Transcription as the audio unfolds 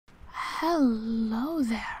Hello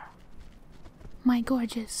there, my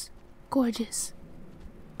gorgeous, gorgeous,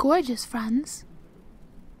 gorgeous friends.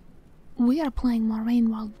 We are playing more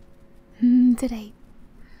Rain World today.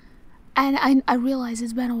 And I realize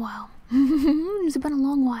it's been a while. It's been a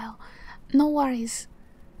long while. No worries.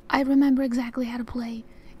 I remember exactly how to play.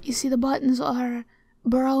 You see the buttons are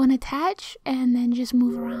burrow and attach, and then just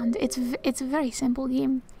move around. It's a very simple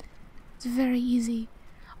game. It's very easy.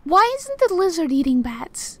 Why isn't the lizard eating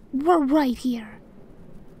bats? We're right here.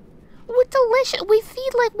 We're delicious. We feed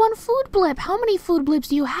like one food blip. How many food blips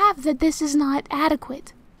do you have that this is not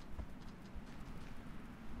adequate?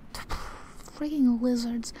 Freaking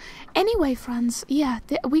lizards. Anyway, friends, yeah,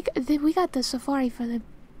 we got the safari for the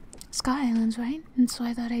Sky Islands, right? And so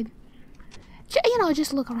I thought I'd,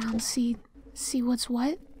 just look around, see what's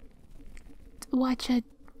what. Watch a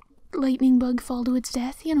lightning bug fall to its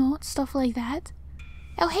death, stuff like that.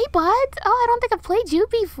 Oh, hey, bud. Oh, I don't think I've played you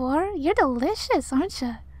before. You're delicious, aren't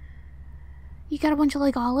you? You got a bunch of,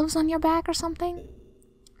 like, olives on your back or something?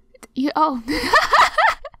 Oh.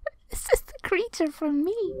 This is the creature from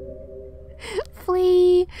me.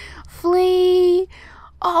 Flee. Flee.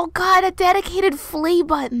 Oh, God, a dedicated flee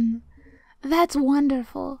button. That's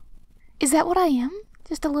wonderful. Is that what I am?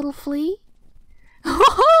 Just a little flea?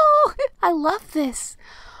 Oh, I love this.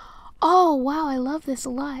 Oh, wow, I love this a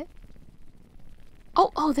lot.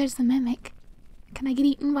 Oh, there's the mimic. Can I get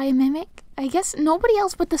eaten by a mimic? I guess nobody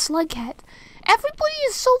else but the slug cat. Everybody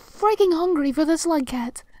is so freaking hungry for the slug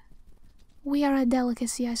cat. We are a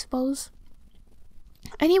delicacy, I suppose.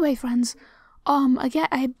 Anyway, friends, again,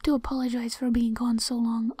 I do apologize for being gone so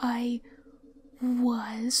long.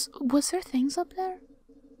 Was there things up there?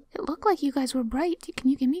 It looked like you guys were bright. Can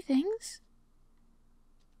you give me things?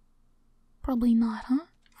 Probably not, huh?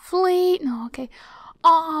 Flee? No, okay.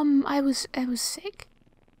 I was sick.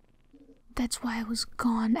 That's why I was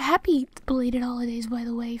gone. Happy belated holidays, by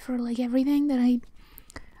the way, for, like, everything that I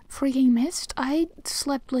freaking missed. I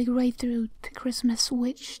slept, like, right through to Christmas,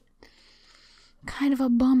 which... kind of a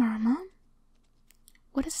bummer, huh?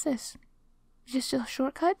 What is this? Just a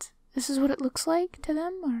shortcut? This is what it looks like to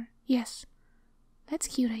them, or... Yes. That's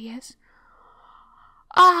cute, I guess.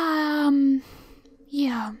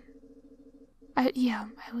 Yeah. I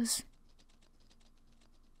was...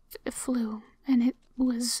 It flew, and it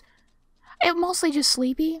was mostly just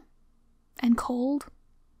sleepy and cold,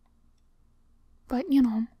 but it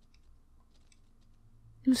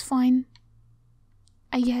was fine,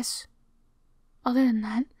 I guess. Other than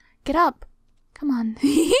that, get up, come on.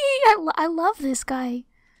 I love this guy.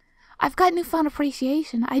 I've got newfound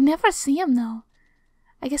appreciation. I never see him though.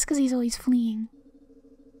 I guess because he's always fleeing.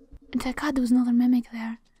 And thank God there was another mimic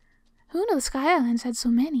there. Who knew the Sky Islands had so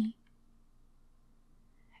many?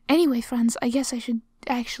 Anyway, friends, I guess I should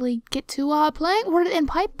actually get to playing. We're in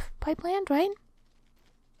Pipeland, right?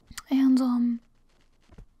 And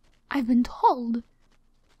I've been told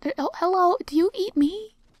that, oh, hello, do you eat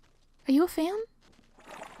me? Are you a fan?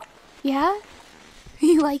 Yeah?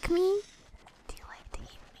 You like me? Do you like to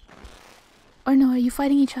eat me? Or no, are you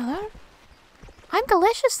fighting each other? I'm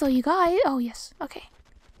delicious though, you guys. Oh yes, okay.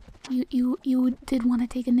 You did want to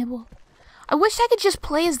take a nibble. I wish I could just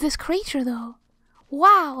play as this creature though.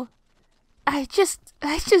 Wow, I just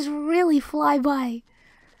really fly by.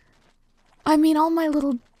 I mean, all my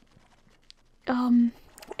little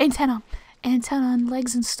antenna and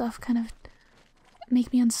legs and stuff kind of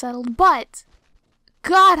make me unsettled, but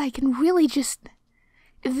God, I can really just...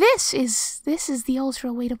 This is the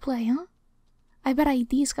ultra way to play, huh? I bet I eat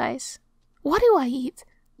these guys. What do I eat?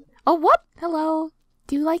 Oh, what? Hello.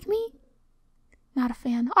 Do you like me? Not a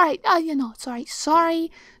fan. All right.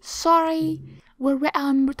 Sorry. We're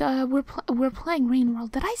playing Rain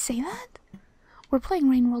World. Did I say that? We're playing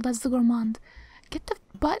Rain World as the gourmand. Get the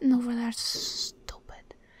button over there,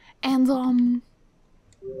 stupid. And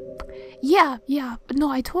yeah. No,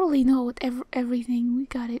 I totally know everything. We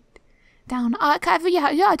got it down.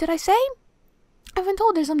 Yeah. Did I say? I've been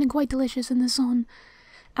told there's something quite delicious in this zone.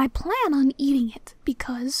 I plan on eating it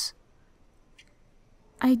because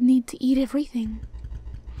I need to eat everything.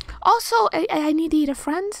 Also, I need to eat a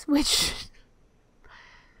friend, which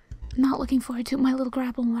I'm not looking forward to. My little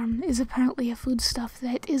grapple worm is apparently a foodstuff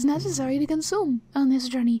that is necessary to consume on this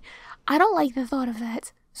journey. I don't like the thought of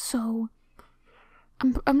that, so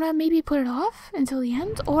I'm gonna maybe put it off until the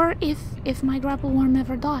end, or if my grapple worm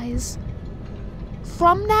ever dies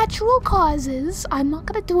from natural causes, I'm not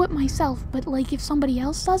gonna do it myself, but like if somebody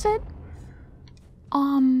else does it,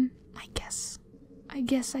 I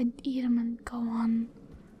guess I'd eat him and go on.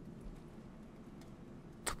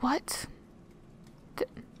 What?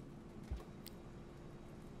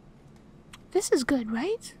 This is good,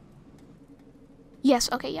 right? Yes,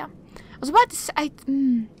 okay, yeah. I was about to say,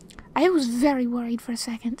 I was very worried for a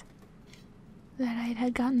second that I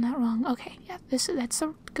had gotten that wrong. Okay, yeah, that's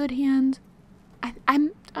a good hand.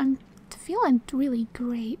 I'm feeling really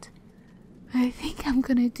great. I think I'm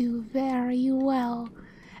gonna do very well.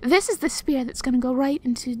 This is the spear that's gonna go right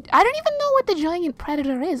into... I don't even know what the giant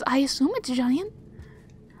predator is. I assume it's giant.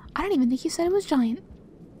 I don't even think he said it was giant.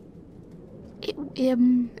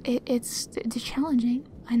 It's challenging.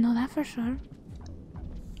 I know that for sure.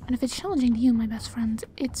 And if it's challenging to you, my best friend,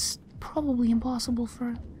 it's probably impossible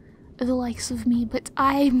for the likes of me, but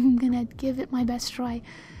I'm gonna give it my best try.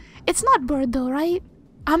 It's not bird though, right?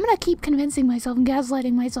 I'm gonna keep convincing myself and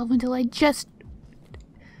gaslighting myself until I just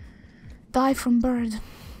die from bird.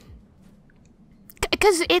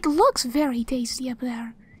 Because it looks very tasty up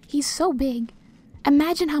there. He's so big.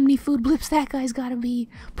 Imagine how many food blips that guy's gotta be.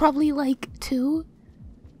 Probably like 2.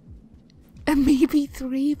 And maybe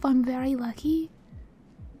 3 if I'm very lucky.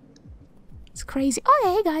 It's crazy.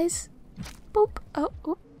 Oh, hey guys. Boop.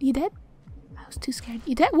 Oh, you dead? I was too scared.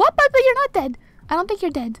 You dead? What? But you're not dead. I don't think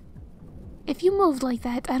you're dead. If you moved like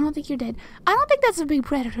that, I don't think you're dead. I don't think that's a big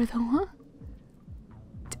predator though, huh?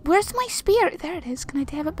 Where's my spear? There it is. Can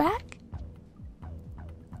I have it back?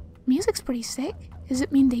 Music's pretty sick. Does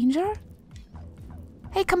it mean danger?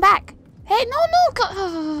 Hey, come back. Hey,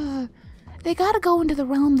 no. They gotta go into the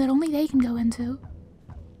realm that only they can go into.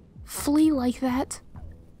 Flee like that.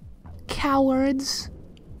 Cowards.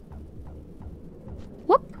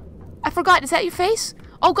 Whoop. I forgot. Is that your face?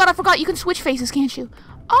 Oh god, I forgot. You can switch faces, can't you?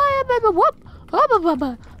 Oh, whoop.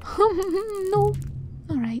 No.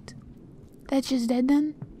 Alright. That's just dead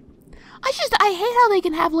then. I hate how they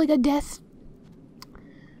can have like a death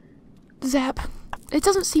zap. It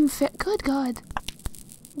doesn't seem fit. Good god.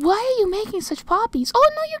 Why are you making such poppies?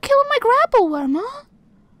 Oh no, you're killing my grapple worm, huh?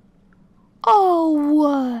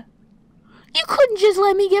 Oh, you couldn't just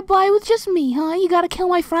let me get by with just me, huh? You gotta kill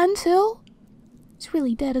my friend too? He's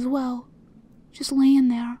really dead as well. Just laying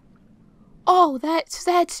there. Oh,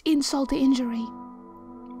 that's insult to injury.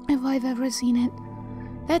 If I've ever seen it.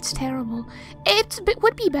 That's terrible. It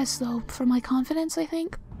would be best though for my confidence, I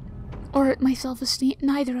think. Or my self-esteem.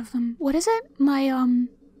 Neither of them. What is it? My,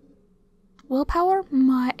 willpower?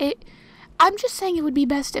 I'm just saying it would be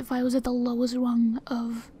best if I was at the lowest rung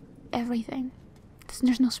of everything.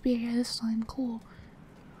 There's no spear here this time. Cool.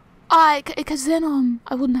 Because then,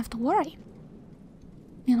 I wouldn't have to worry.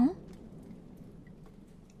 You know?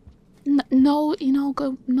 No,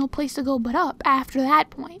 no place to go but up after that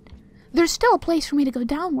point. There's still a place for me to go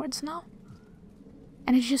downwards now.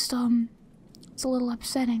 And it's just, it's a little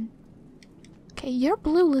upsetting. Okay, you're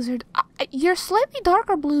blue, lizard. You're slightly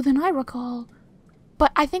darker blue than I recall.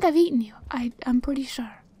 But I think I've eaten you. I'm pretty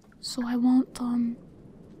sure. So I won't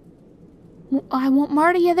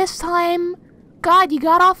murder you this time. God, you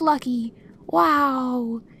got off lucky.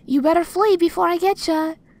 Wow. You better flee before I get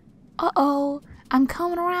ya. Uh-oh. I'm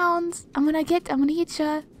coming around. I'm gonna get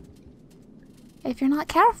ya. If you're not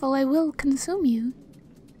careful, I will consume you.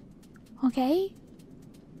 Okay?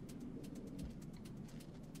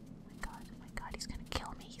 Oh my god, he's gonna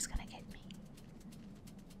kill me. He's gonna get me.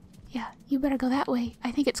 Yeah, you better go that way.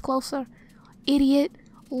 I think it's closer. Idiot.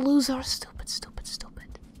 Loser. Stupid.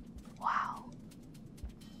 Wow.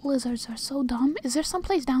 Lizards are so dumb. Is there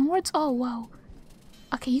someplace downwards? Oh, whoa.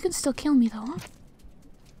 Okay, you can still kill me though, huh?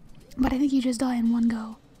 But I think you just die in one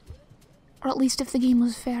go. Or at least if the game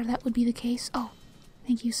was fair, that would be the case. Oh,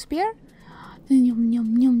 thank you, spear. Yum,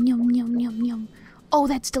 yum, yum, yum, yum, yum, yum. Oh,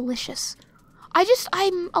 that's delicious.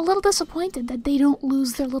 I'm a little disappointed that they don't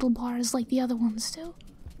lose their little bars like the other ones do.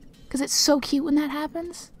 Because it's so cute when that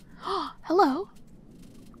happens. Oh, hello.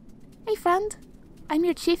 Hey, friend. I'm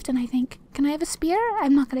your chieftain, I think. Can I have a spear?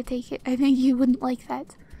 I'm not gonna take it. I think you wouldn't like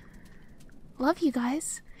that. Love you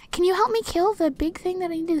guys. Can you help me kill the big thing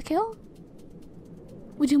that I need to kill?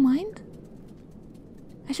 Would you mind?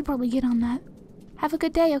 I should probably get on that. Have a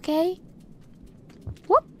good day, okay?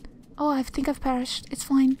 Whoop! Oh, I think I've perished. It's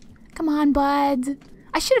fine. Come on, bud.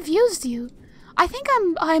 I should have used you. I think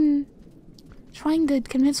I'm trying to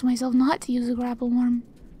convince myself not to use a grapple worm.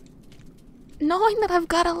 Knowing that I've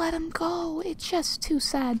gotta let him go, it's just too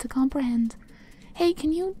sad to comprehend. Hey,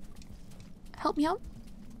 can you help me out?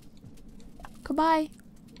 Goodbye.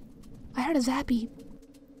 I heard a zappy.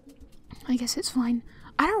 I guess it's fine.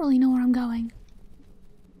 I don't really know where I'm going.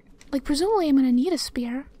 Like, presumably I'm gonna need a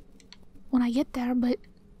spear when I get there, but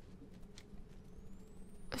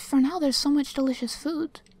for now there's so much delicious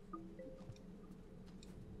food.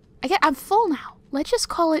 I'm full now. Let's just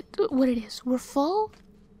call it what it is. We're full.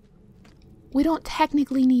 We don't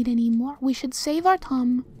technically need any more. We should save our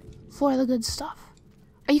tum for the good stuff.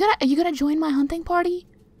 Are you gonna join my hunting party?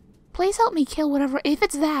 Please help me kill whatever. If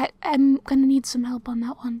it's that, I'm gonna need some help on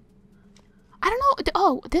that one. I don't know.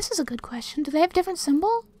 Oh, this is a good question. Do they have different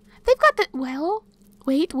symbol? They've got the... Well,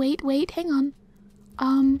 wait. Hang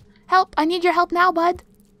on. Help. I need your help now, bud.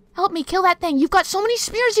 Help me kill that thing. You've got so many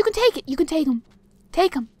spears. You can take it. You can take him.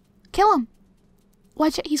 Take him. Kill him.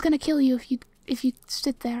 Watch it. He's gonna kill you if you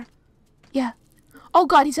sit there. Yeah. Oh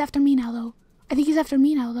God, he's after me now, though. I think he's after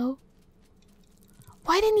me now, though.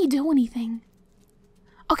 Why didn't he do anything?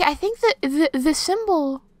 Okay, I think that the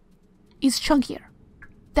symbol is chunkier.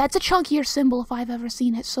 That's a chunkier symbol if I've ever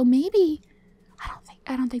seen it. So maybe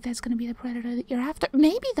I don't think that's gonna be the predator that you're after.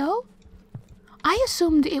 Maybe though. I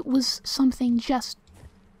assumed it was something just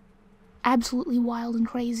absolutely wild and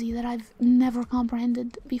crazy that I've never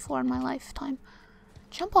comprehended before in my lifetime.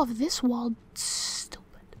 Jump off this wall,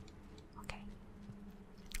 stupid. Okay.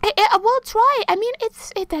 We'll try. I mean,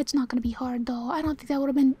 that's not gonna be hard though. I don't think that would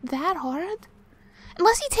have been that hard.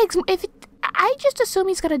 Unless he takes, I just assume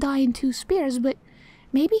he's gonna die in 2 spears, but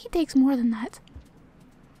maybe he takes more than that.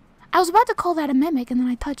 I was about to call that a mimic, and then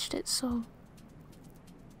I touched it, so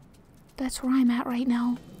that's where I'm at right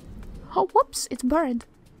now. Oh, whoops! It's bird.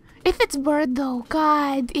 If it's bird though,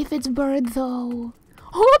 God! If it's bird though,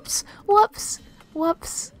 whoops!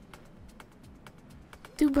 Whoops!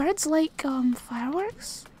 Do birds like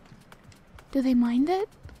fireworks? Do they mind it?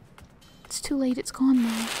 It's too late. It's gone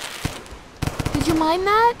now. Did you mind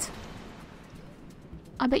that?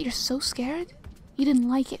 I bet you're so scared. You didn't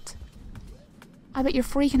like it. I bet you're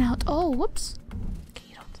freaking out. Oh, whoops. Okay,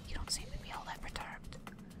 you don't seem to be all that perturbed.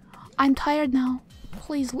 I'm tired now.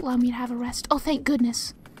 Please allow me to have a rest. Oh, thank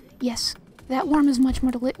goodness. Yes, that worm is much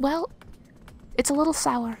more well, it's a little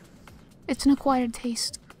sour. It's an acquired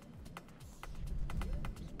taste.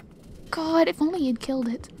 God, if only you'd killed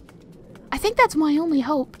it. I think that's my only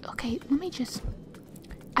hope. Okay, let me just...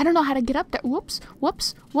 I don't know how to get up there. Whoops.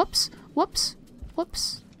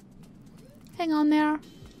 Hang on there.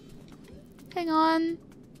 Hang on.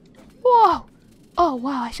 Whoa! Oh,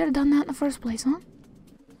 wow, I should have done that in the first place, huh?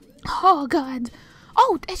 Oh, God.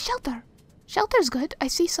 Oh, it's shelter. Shelter's good. I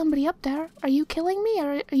see somebody up there. Are you killing me,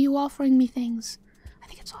 or are you offering me things? I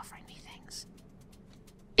think it's offering me things.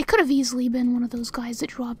 It could have easily been one of those guys that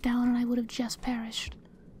dropped down and I would have just perished.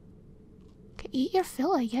 Okay, eat your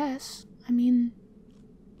fill, I guess. I mean...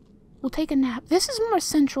 We'll take a nap. This is more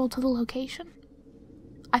central to the location.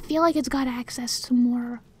 I feel like it's got access to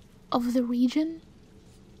more of the region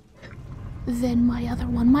than my other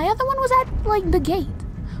one. My other one was at, like, the gate.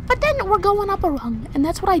 But then we're going up a rung, and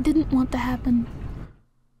that's what I didn't want to happen.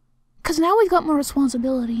 Because now we've got more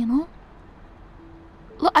responsibility, you know?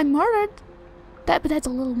 Look, I murdered. But that's a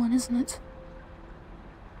little one, isn't it?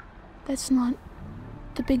 That's not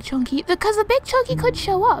the big chunky. Because the big chunky could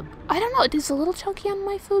show up. I don't know. Is a little chunky on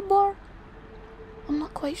my food bar? I'm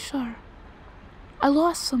not quite sure. I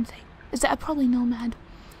lost something. Is that probably nomad?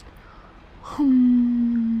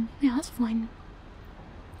 Yeah, that's fine.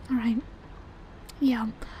 Alright. Yeah.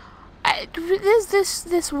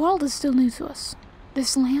 This world is still new to us.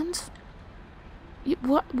 This land?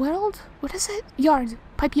 What world? What is it? Yard.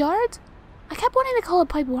 Pipe yard? I kept wanting to call it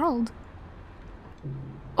Pipe World.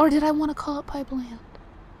 Or did I want to call it Pipe Land?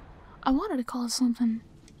 I wanted to call it something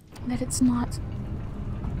that it's not.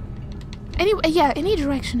 Anyway, yeah, any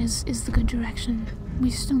direction is the good direction.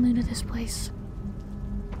 We're still new to this place.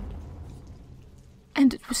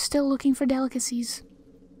 And we're still looking for delicacies.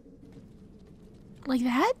 Like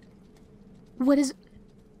that? What is...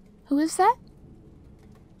 Who is that?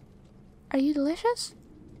 Are you delicious?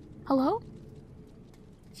 Hello?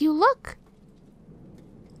 You look...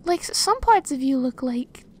 Like, some parts of you look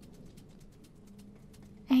like...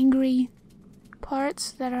 angry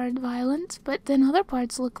parts that are violent, but then other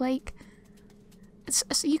parts look like...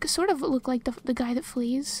 you could sort of look like the guy that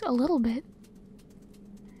flees, a little bit.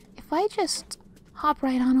 If I just hop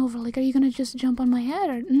right on over, like, are you gonna just jump on my head,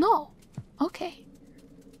 or... No! Okay.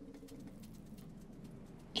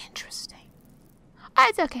 Interesting.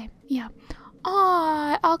 It's okay, yeah.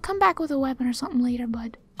 I'll come back with a weapon or something later,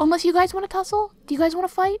 bud. Unless you guys want to tussle? Do you guys want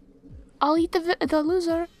to fight? I'll eat the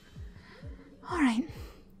loser. Alright.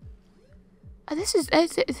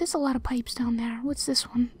 There's a lot of pipes down there. What's this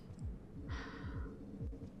one?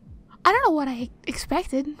 I don't know what I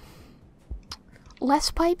expected. Less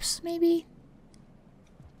pipes, maybe?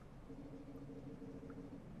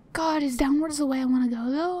 God, is downwards the way I want to go,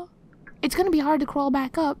 though? It's gonna be hard to crawl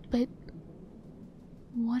back up, but...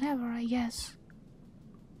 whatever, I guess.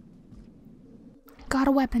 Got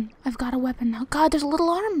a weapon. I've got a weapon now. God, there's little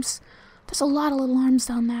arms! There's a lot of little arms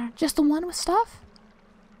down there. Just the one with stuff?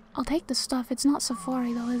 I'll take the stuff. It's not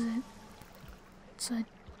safari, though, is it? It's a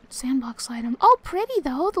Sandbox item. Oh, pretty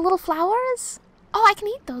though. The little flowers. Oh, I can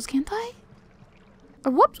eat those, can't I?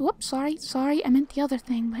 Or whoops, sorry. I meant the other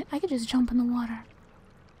thing, but I could just jump in the water.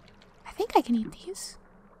 I think I can eat these.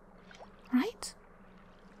 Right?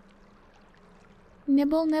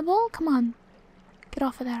 Nibble. Come on. Get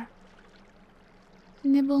off of there.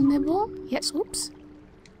 Nibble. Yes, oops.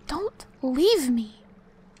 Don't leave me.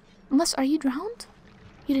 Unless, are you drowned?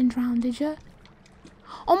 You didn't drown, did you?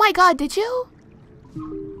 Oh my god, did you?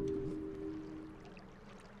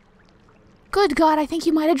 Good god, I think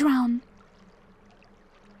you might have drowned.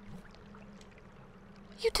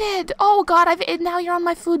 You did. Oh god, now you're on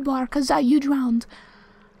my food bar because you drowned.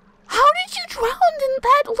 How did you drown in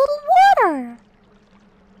that little water?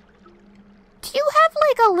 Do you have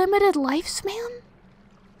like a limited lifespan?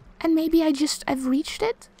 And maybe I've reached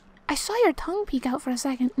it? I saw your tongue peek out for a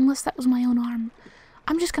second, unless that was my own arm.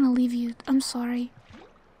 I'm just gonna leave you. I'm sorry.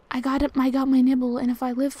 I got my nibble, and if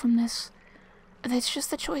I live from this, that's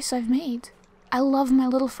just the choice I've made. I love my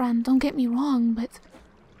little friend, don't get me wrong, but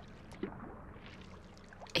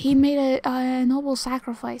he made a noble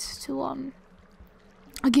sacrifice to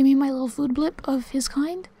give me my little food blip of his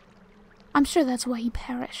kind. I'm sure that's why he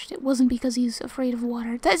perished. It wasn't because he's afraid of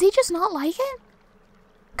water. Does he just not like it?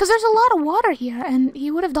 Because there's a lot of water here, and he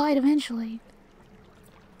would have died eventually.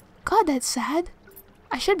 God, that's sad.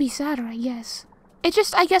 I should be sadder, I guess.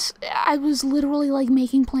 I guess I was literally, like,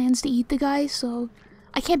 making plans to eat the guy, so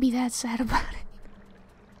I can't be that sad about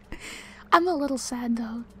it. I'm a little sad,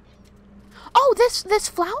 though. Oh, this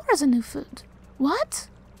flower is a new food. What?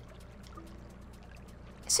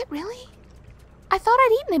 Is it really? I thought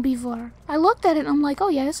I'd eaten it before. I looked at it and I'm like, oh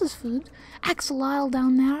yeah, this is food. Axolotl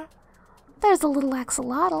down there. There's a little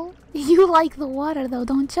axolotl. You like the water though,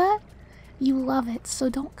 don't ya? You love it, so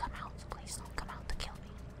don't come out. Please don't come out to kill me.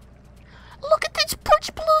 Look at this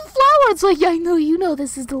perch blue flower! It's like, I know you know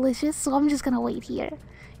this is delicious, so I'm just gonna wait here.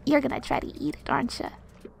 You're gonna try to eat it, aren't ya?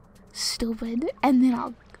 Stupid. And then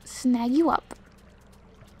I'll snag you up.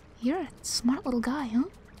 You're a smart little guy, huh?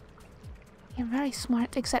 You're very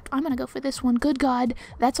smart, except I'm gonna go for this one. Good god,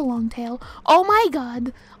 that's a long tail. Oh my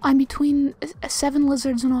god! I'm between 7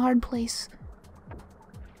 lizards in a hard place.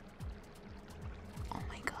 Oh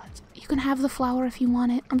my god. You can have the flower if you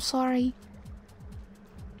want it. I'm sorry.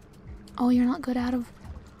 Oh, you're not good out of...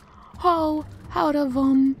 Oh, out of,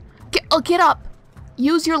 get up!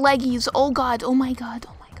 Use your leggies. Oh god, oh my god,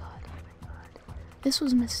 oh my god, oh my god. This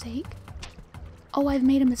was a mistake. Oh, I've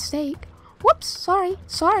made a mistake. Whoops, sorry.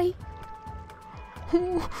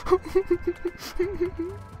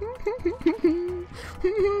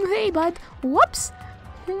 Hey, bud. Whoops.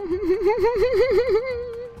 Oh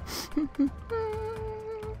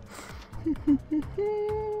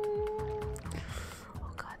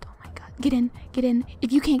god, oh my god. Get in.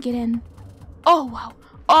 If you can't get in. Oh wow.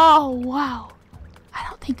 I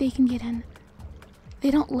don't think they can get in.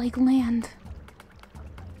 They don't like land.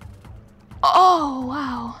 Oh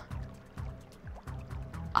wow.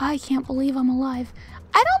 I can't believe I'm alive.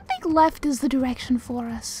 I don't think left is the direction for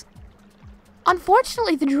us.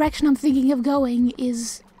 Unfortunately, the direction I'm thinking of going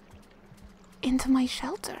is into my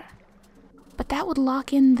shelter. But that would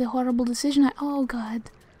lock in the horrible decision oh god.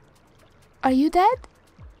 Are you dead?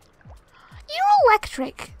 You're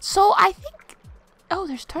electric, so I think... Oh,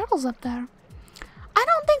 there's turtles up there. I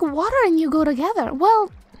don't think water and you go together.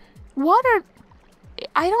 Well, water...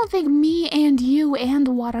 I don't think me and you and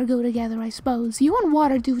water go together, I suppose. You and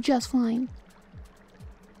water do just fine.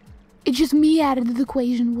 It's just me added to the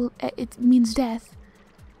equation. It means death.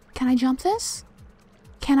 Can I jump this?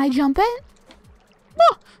 Can I jump it?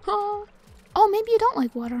 Oh, maybe you don't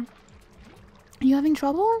like water. Are you having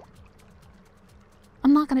trouble?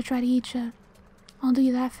 I'm not gonna try to eat you. I'll do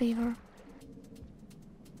you that favor.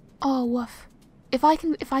 Oh, woof. If I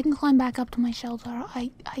can climb back up to my shelter, I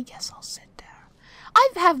guess I'll sit there. I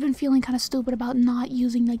have been feeling kind of stupid about not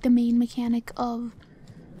using like the main mechanic of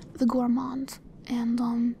the gourmand, and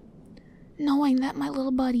knowing that my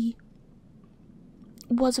little buddy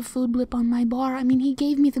was a food blip on my bar. I mean, he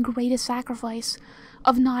gave me the greatest sacrifice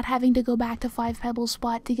of not having to go back to Five Pebbles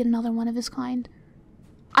spot to get another one of his kind.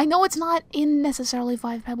 I know it's not in necessarily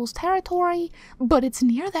Five Pebbles territory, but it's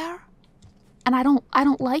near there. And I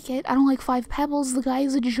don't like it. I don't like Five Pebbles. The guy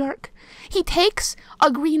is a jerk. He takes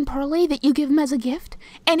a green pearly that you give him as a gift,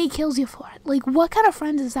 and he kills you for it. Like, what kind of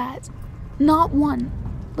friend is that? Not one.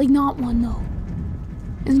 Like, not one, no.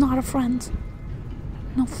 Is not a friend.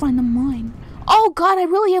 No friend of mine. Oh god, I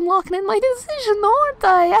really am locking in my decision, aren't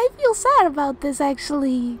I? I feel sad about this,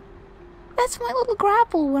 actually. That's my little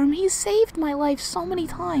grapple worm. He's saved my life so many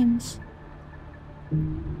times.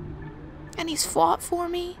 And he's fought for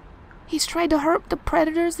me. He's tried to hurt the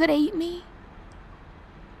predators that ate me.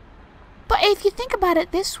 But if you think about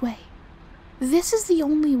it this way, this is the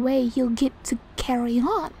only way he'll get to carry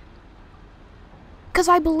on. Because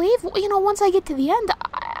I believe, you know, once I get to the end,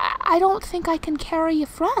 I don't think I can carry a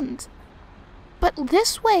friend. But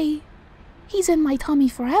this way, he's in my tummy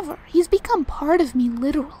forever. He's become part of me,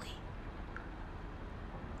 literally.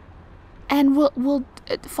 And we'll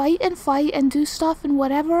fight and do stuff and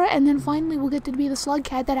whatever, and then finally we'll get to be the slug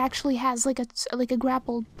cat that actually has like a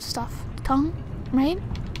grappled stuff tongue, right?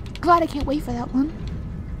 God, I can't wait for that one.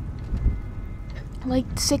 Like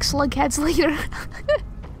 6 slug cats later.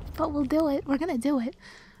 But we'll do it. We're gonna do it.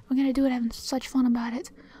 We're gonna do it, having such fun about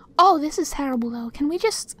it. Oh, this is terrible though. Can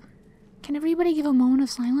everybody give a moment of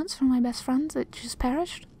silence for my best friend that just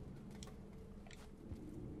perished?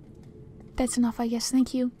 That's enough, I guess.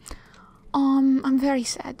 Thank you. I'm very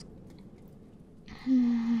sad.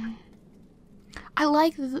 I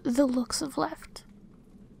like the looks of left.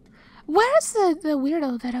 Where's the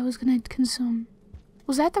weirdo that I was gonna consume?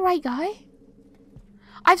 Was that the right guy?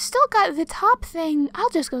 I've still got the top thing. I'll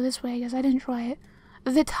just go this way, I guess. I didn't try it.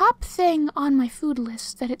 The top thing on my food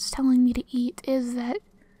list that it's telling me to eat is that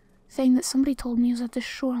thing that somebody told me was at the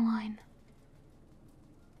shoreline.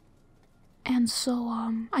 And so,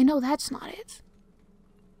 I know that's not it.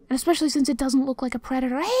 And especially since it doesn't look like a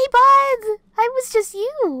predator. Hey, bud! I was just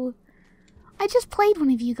you! I just played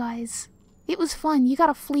one of you guys. It was fun. You got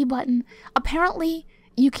a flee button. Apparently,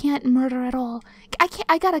 you can't murder at all.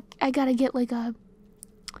 I gotta get like a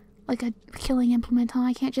killing implement, huh?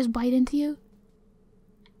 I can't just bite into you.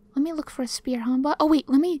 Let me look for a spear, huh? But oh wait,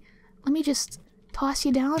 let me just toss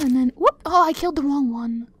you down and then whoop! Oh, I killed the wrong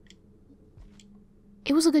one.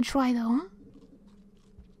 It was a good try though, huh?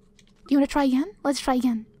 You wanna try again? Let's try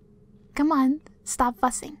again. Come on, stop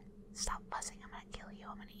fussing. Stop fussing. I'm gonna kill you.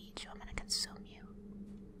 I'm gonna eat you. I'm gonna consume you.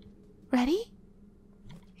 Ready?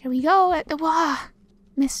 Here we go.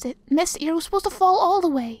 Missed it. Missed it. You're supposed to fall all the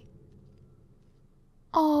way.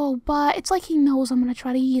 Oh, but it's like he knows I'm gonna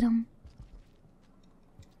try to eat him.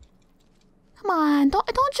 Come on,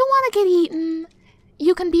 don't you want to get eaten?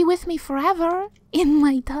 You can be with me forever in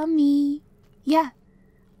my tummy. Yeah,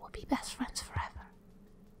 we'll be best friends forever.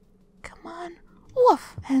 Come on,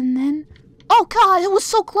 woof, and then oh god, it was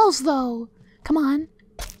so close though. Come on,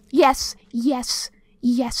 yes, yes,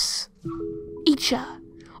 yes. Eat ya.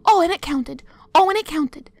 Oh, and it counted. Oh, and it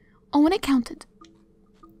counted. Oh, and it counted.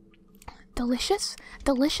 Delicious,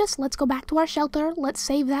 delicious. Let's go back to our shelter. Let's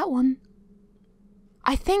save that one.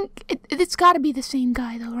 I think it's got to be the same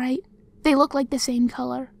guy though, right? They look like the same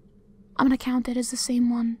color. I'm gonna count it as the same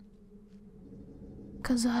one.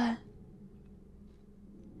 Cause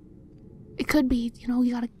it could be, you know,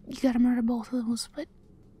 you gotta murder both of those, but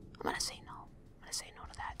I'm gonna say no. I'm gonna say no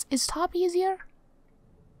to that. Is top easier?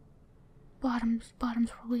 Bottom's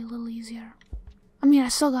probably a little easier. I mean, I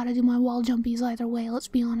still gotta do my wall jumpies either way, let's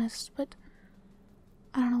be honest, but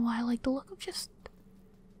I don't know why I like the look of just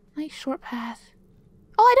nice short path.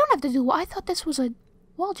 Oh, I don't have to do, I thought this was a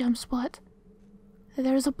wall jump spot.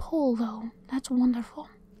 There's a pole though. That's wonderful.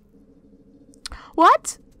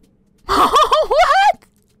 What? What?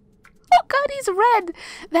 Oh god, he's red.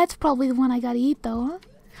 That's probably the one I gotta eat though, huh?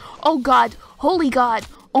 Oh god, holy god.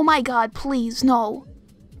 Oh my god, please, no.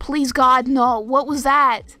 Please god, no. What was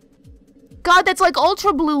that? God, that's like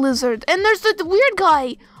ultra blue lizard. And there's the weird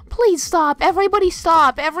guy. Please stop. Everybody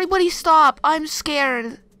stop. Everybody stop. I'm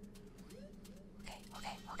scared.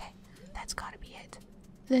 Okay. That's gotta be it.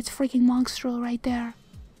 That's freaking monstro right there.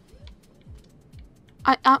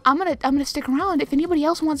 I'm gonna stick around if anybody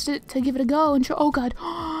else wants to give it a go and show. Oh god.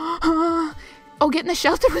 Oh, get in the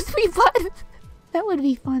shelter with me, bud. That would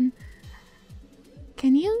be fun.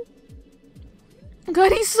 Can you?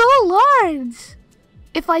 God, he's so large.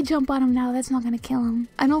 If I jump on him now, that's not gonna kill him.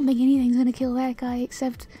 I don't think anything's gonna kill that guy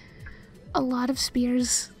except a lot of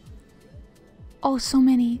spears. Oh, so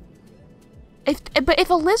many. But if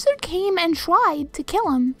a lizard came and tried to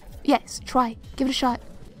kill him, yes, try. Give it a shot.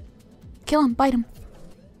 Kill him. Bite him.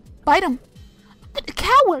 Bite him.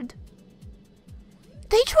 Coward.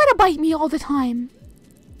 They try to bite me all the time.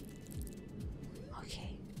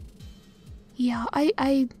 Okay. Yeah,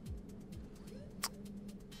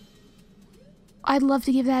 I'd love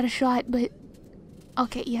to give that a shot, but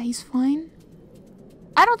okay, yeah, he's fine.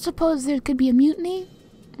 I don't suppose there could be a mutiny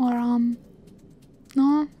or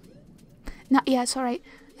no. Yeah, it's alright.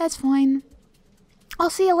 That's fine. I'll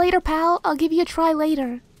see you later, pal. I'll give you a try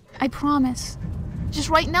later. I promise. Just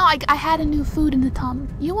right now, I had a new food in the tum.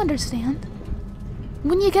 You understand?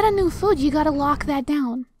 When you get a new food, you gotta lock that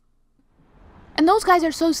down. And those guys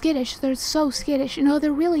are so skittish. They're so skittish. You know,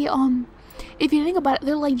 they're really, if you think about it,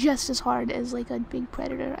 they're like just as hard as like a big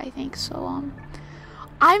predator, I think. So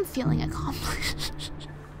I'm feeling accomplished.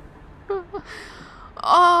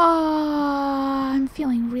 I'm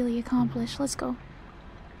feeling really accomplished. Let's go.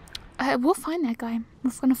 We'll find that guy.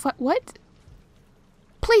 We're gonna fight. What?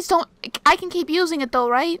 Please don't. I can keep using it though,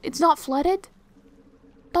 right? It's not flooded.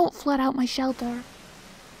 Don't flood out my shelter.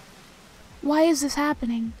 Why is this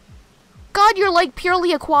happening? God, you're like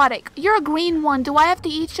purely aquatic. You're a green one. Do I have to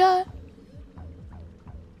eat ya?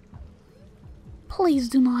 Please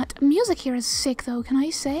do not. Music here is sick though, can I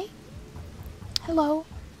say? Hello.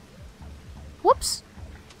 Whoops.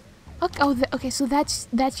 Okay, oh, okay, so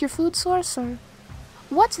that's your food source, or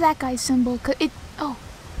what's that guy's symbol? Cause it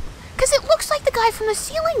looks like the guy from the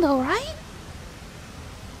ceiling though, right?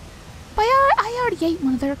 But I already ate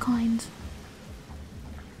one of their kind,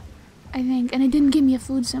 I think, and it didn't give me a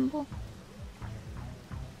food symbol.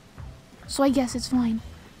 So I guess it's fine.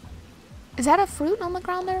 Is that a fruit on the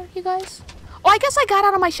ground there, you guys? Oh, I guess I got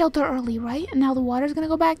out of my shelter early, right? And now the water's gonna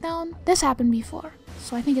go back down? This happened before,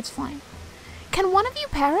 so I think it's fine. Can one of you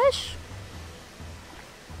perish?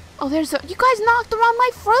 Oh, there's a... You guys knocked around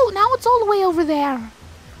my fruit! Now it's all the way over there!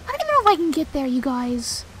 I don't even know if I can get there, you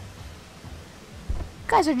guys. You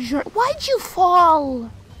guys are jerk. Why'd you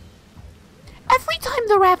fall? Every time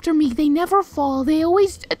they're after me, they never fall. They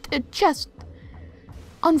always... just...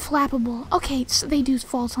 unflappable. Okay, so they do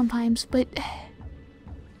fall sometimes, but...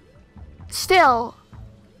 still.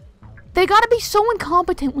 They gotta be so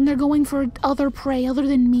incompetent when they're going for other prey other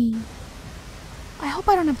than me. I hope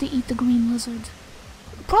I don't have to eat the green lizard.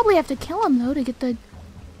 Probably have to kill him though to get the...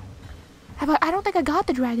 I don't think I got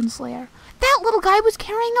the dragon slayer. That little guy was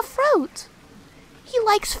carrying a fruit. He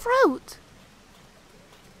likes fruit.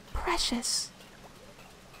 Precious.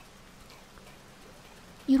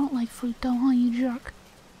 You don't like fruit though, huh, you jerk?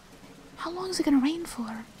 How long is it gonna rain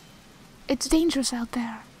for? It's dangerous out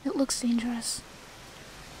there. It looks dangerous.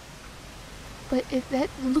 But that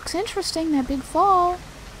looks interesting, that big fall.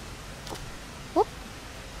 Whoop.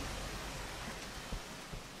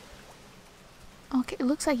 Okay, it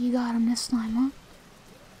looks like you got him this time, huh?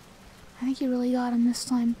 I think you really got him this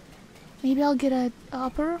time. Maybe I'll get a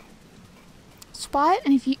upper spot,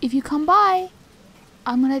 and if you come by,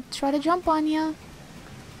 I'm gonna try to jump on you.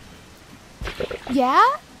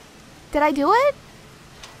 Yeah? Did I do it?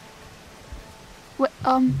 What,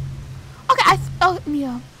 okay,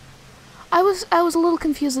 yeah. I was a little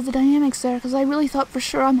confused with the dynamics there, because I really thought for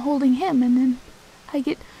sure I'm holding him, and then I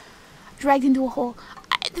get dragged into a hole.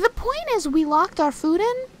 The point is, we locked our food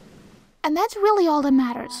in, and that's really all that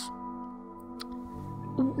matters.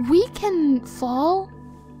 We can fall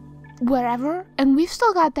wherever, and we've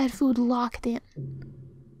still got that food locked in.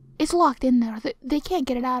 It's locked in there. They can't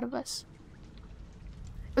get it out of us.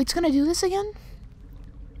 It's gonna do this again?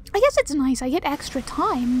 I guess it's nice. I get extra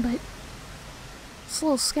time, but it's a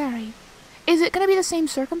little scary. Is it gonna be the same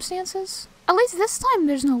circumstances? At least this time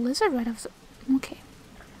there's no lizard right off the... Okay.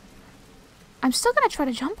 I'm still gonna try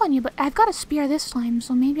to jump on you, but I've got a spear this time,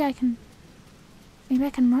 so maybe I can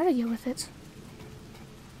murder you with it.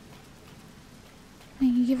 I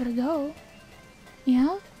can give it a go.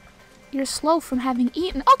 Yeah? You're slow from having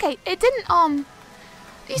eaten. Okay, it didn't,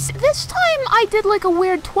 this time I did like a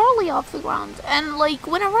weird twirly off the ground, and like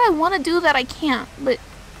whenever I want to do that I can't, but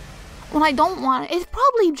when I don't want it, it's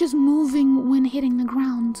probably just moving when hitting the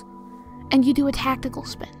ground, and you do a tactical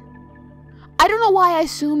spin. I don't know why I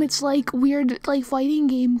assume it's like weird like fighting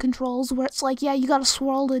game controls where it's like, yeah, you gotta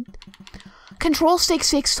swirl the control stick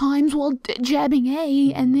 6 times while jabbing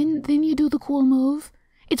A, and then you do the cool move.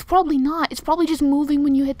 It's probably not. It's probably just moving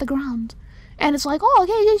when you hit the ground. And it's like, oh,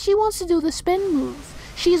 okay, she wants to do the spin move.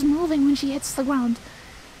 She's moving when she hits the ground.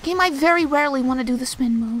 Game, I very rarely want to do the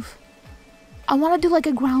spin move. I want to do like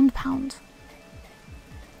a ground pound.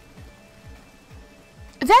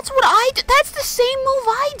 That's what I do. That's the same move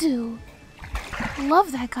I do. I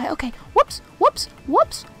love that guy. Okay, whoops, whoops,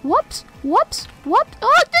 whoops, whoops, whoops, whoops.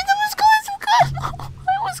 Oh, that was going so good.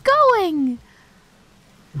 I was going.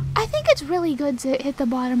 I think it's really good to hit the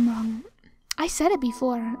bottom rung. I said it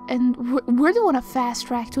before, and we're doing a fast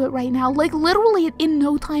track to it right now. Like, literally in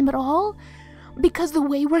no time at all. Because the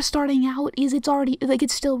way we're starting out is it's already, like,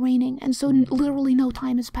 it's still raining. And so literally no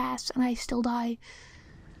time has passed, and I still die.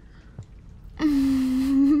 We're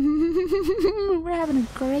having a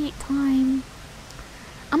great time.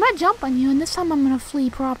 I'm gonna jump on you, and this time I'm gonna flee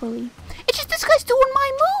properly. It's just this guy's doing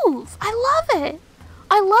my move! I love it!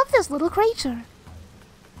 I love this little creature.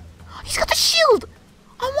 He's got the shield!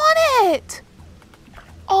 I want it!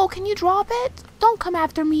 Oh, can you drop it? Don't come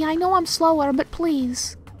after me. I know I'm slower, but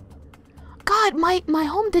please. God, my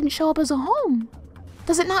home didn't show up as a home.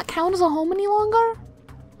 Does it not count as a home any longer?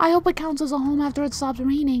 I hope it counts as a home after it stops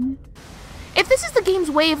raining. If this is the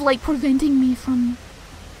game's way of, like, preventing me from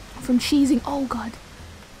cheesing, oh god,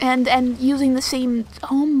 and using the same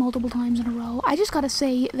home multiple times in a row, I just gotta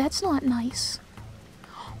say, that's not nice.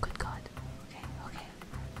 Oh, good god.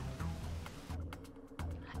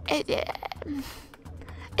 Okay.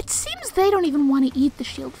 It seems they don't even want to eat the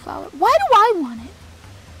shield flower. Why do I want it?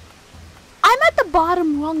 I'm at the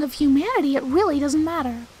bottom rung of humanity, it really doesn't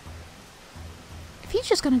matter. If he's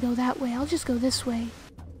just gonna go that way, I'll just go this way.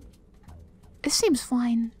 It seems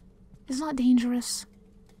fine. It's not dangerous.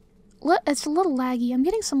 It's a little laggy. I'm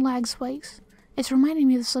getting some lag spikes. It's reminding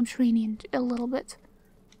me of the subterranean a little bit.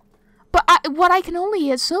 But what I can only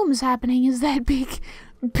assume is happening is that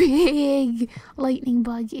big lightning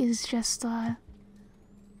bug is just, like,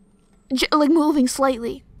 moving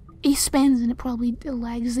slightly. He spins and it probably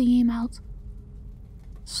lags the game out.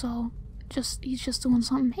 So, he's just doing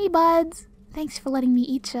something. Hey, buds! Thanks for letting me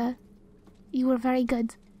eat ya. You were very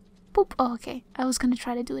good. Boop. Oh, okay. I was gonna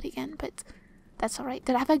try to do it again, but that's alright.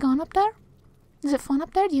 Have I gone up there? Is it fun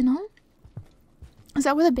up there? Do you know? Is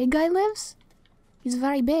that where the big guy lives? He's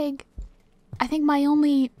very big. I think my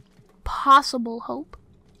only possible hope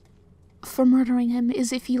for murdering him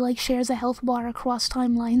is if he, like, shares a health bar across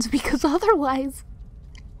timelines, because otherwise...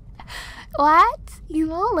 What? You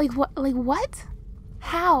know? Like, what? Like, what?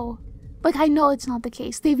 How? Like, I know it's not the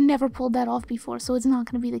case. They've never pulled that off before, so it's not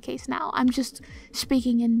going to be the case now. I'm just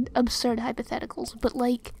speaking in absurd hypotheticals. But,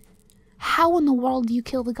 like, how in the world do you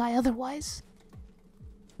kill the guy otherwise?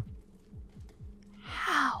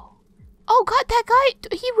 How? Oh, God, that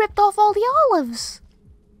guy, he ripped off all the olives.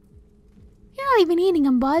 You're not even eating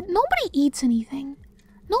them, bud. Nobody eats anything.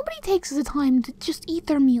 Nobody takes the time to just eat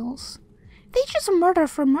their meals. They just murder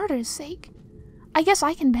for murder's sake. I guess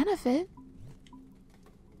I can benefit.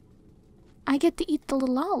 I get to eat the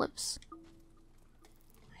little olives.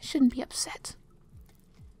 I shouldn't be upset.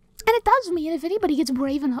 And it does mean if anybody gets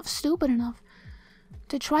brave enough, stupid enough,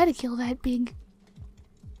 to try to kill that big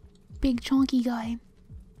chonky guy,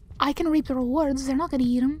 I can reap the rewards. They're not gonna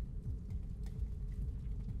eat him.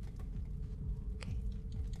 Okay.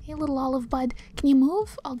 Hey, little olive bud. Can you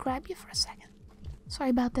move? I'll grab you for a second. Sorry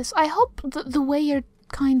about this. I hope the way your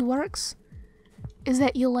kind works is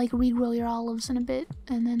that you'll, like, regrow your olives in a bit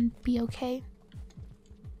and then be okay.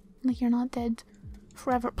 Like, you're not dead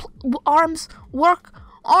forever. Arms! Work!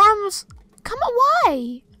 Arms! Come on,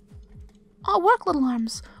 why? Oh, work, little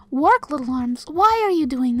arms. Work, little arms. Why are you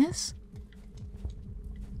doing this?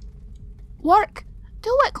 Work!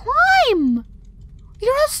 Do it! Climb!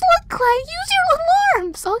 You're a slug climb! Use your little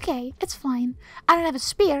arms! Okay, it's fine. I don't have a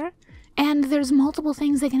spear, and there's multiple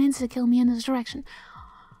things that can insta-kill me in this direction.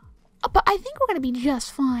 But I think we're gonna be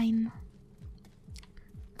just fine.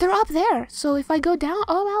 They're up there, so if I go down...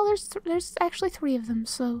 Oh, well, there's actually 3 of them,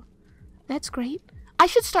 so that's great. I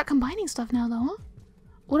should start combining stuff now, though, huh?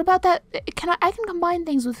 What about that? I can combine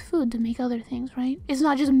things with food to make other things, right? It's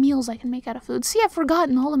not just meals I can make out of food. See, I've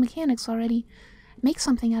forgotten all the mechanics already. Make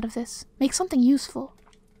something out of this. Make something useful.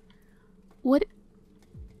 What?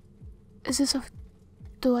 Is this a...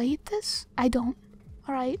 Do I eat this? I don't.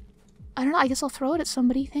 Alright. I don't know, I guess I'll throw it at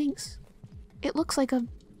somebody, thanks. It looks like a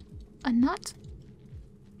nut.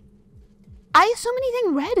 I assume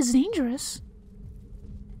anything red is dangerous.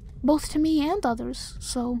 Both to me and others,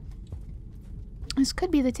 so... This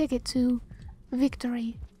could be the ticket to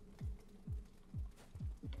victory.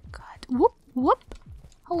 God. Whoop, whoop.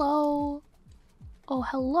 Hello. Oh,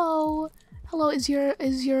 hello. Hello, is your,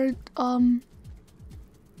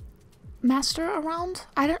 master around?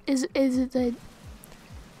 Is it the...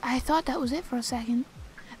 I thought that was it for a second.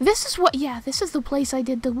 This is what, yeah, this is the place I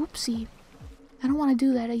did the whoopsie. I don't want to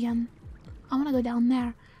do that again. I want to go down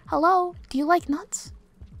there. Hello? Do you like nuts?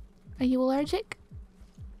 Are you allergic?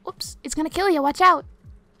 Whoops, it's gonna kill you, watch out!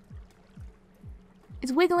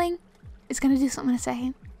 It's wiggling. It's gonna do something in a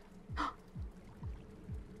second.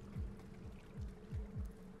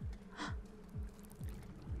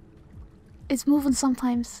 It's moving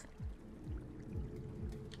sometimes.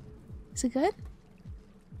 Is it good?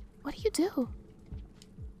 What do you do?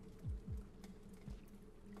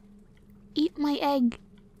 Eat my egg.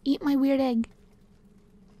 Eat my weird egg.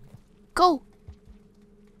 Go!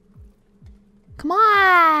 Come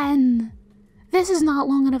on! This is not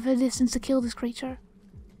long enough a distance to kill this creature.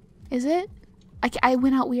 Is it? I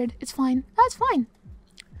went out weird. It's fine. That's fine.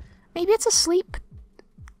 Maybe it's a sleep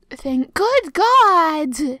thing. Good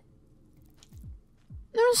God!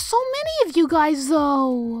 There's so many of you guys,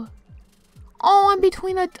 though. Oh, I'm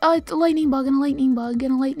between a lightning bug and a lightning bug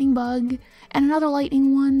and a lightning bug and another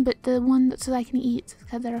lightning one, but the one that I can eat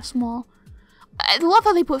because they're small. I love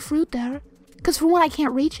how they put fruit there. Because for one, I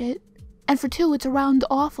can't reach it. And for two, it's around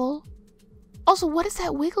awful. Also, what is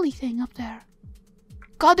that wiggly thing up there?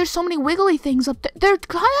 God, there's so many wiggly things up there. They're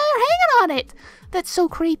hanging on it. That's so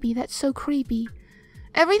creepy. That's so creepy.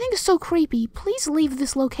 Everything is so creepy. Please leave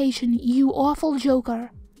this location, you awful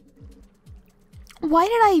joker. Why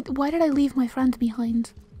did I leave my friend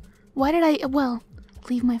behind? Why did I, well,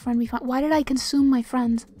 leave my friend behind? Why did I consume my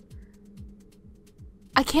friend?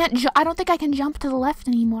 I don't think I can jump to the left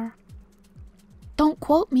anymore. Don't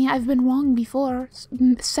quote me, I've been wrong before,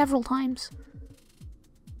 several times.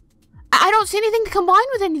 I don't see anything to combine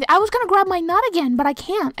with anything. I was gonna grab my nut again, but I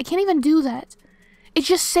can't. I can't even do that. It's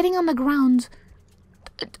just sitting on the ground,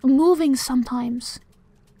 moving sometimes.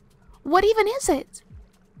 What even is it?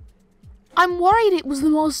 I'm worried it was the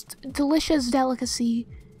most delicious delicacy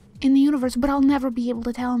in the universe, but I'll never be able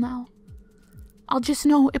to tell now. I'll just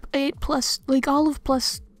know it plus, like, olive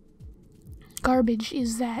plus garbage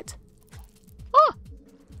is that. Oh!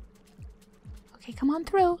 Okay, come on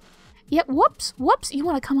through. Yep, whoops, whoops, you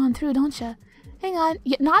want to come on through, don't you? Hang on,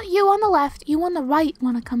 not you on the left, you on the right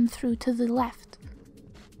want to come through to the left.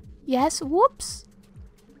 Yes, whoops.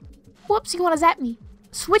 Whoops, you want to zap me.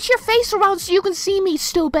 Switch your face around so you can see me,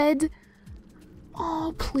 stupid.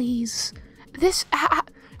 Oh, please. This,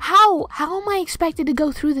 how am I expected to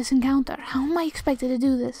go through this encounter? How am I expected to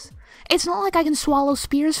do this? It's not like I can swallow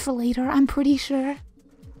spears for later, I'm pretty sure.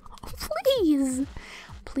 Oh, please.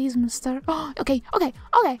 Please, mister. Oh, okay.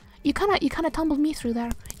 You kinda tumbled me through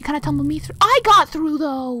there. I got through,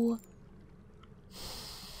 though!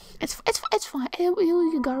 It's fine.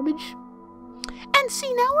 You garbage. And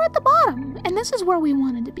see, now we're at the bottom. And this is where we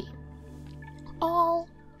wanted to be. All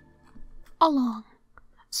along.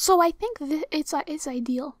 So I think it's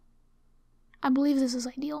ideal. I believe this is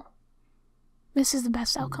ideal. This is the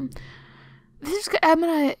best outcome. I'm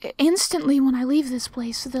gonna instantly, when I leave this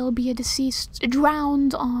place, there'll be a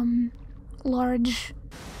drowned, large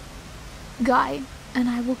guy, and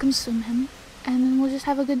I will consume him, and then we'll just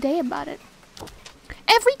have a good day about it.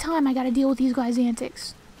 Every time I gotta deal with these guys'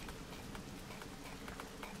 antics.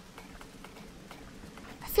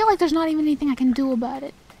 I feel like there's not even anything I can do about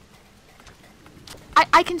it.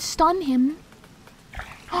 I can stun him.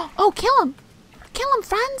 Oh, kill him! Kill him,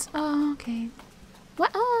 friends! Oh, okay.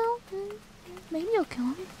 What? Oh, maybe you'll kill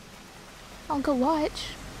him. I'll go watch.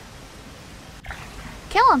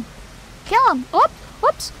 Kill him! Kill him! Whoop!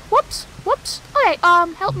 Whoops! Whoops! Whoops! Okay,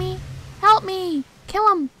 help me! Help me!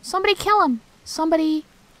 Kill him! Somebody kill him! Somebody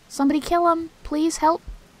kill him! Please help!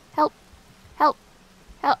 Help! Help!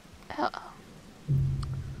 Help! Help!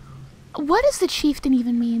 What does the chieftain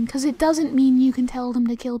even mean? Because it doesn't mean you can tell them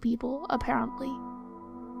to kill people, apparently.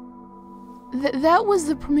 That was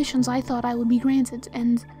the permissions I thought I would be granted,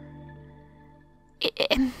 and...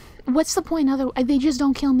 what's the point they just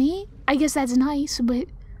don't kill me? I guess that's nice, but...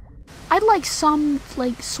 I'd like some,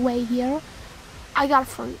 like, sway here. I got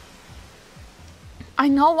fruit. I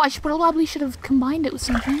know, I probably should have combined it with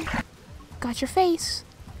something. Got your face.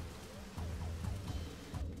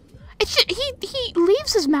 He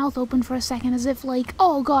leaves his mouth open for a second as if like,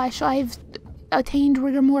 oh gosh, I've attained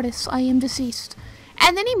rigor mortis, I am deceased.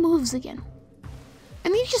 And then he moves again.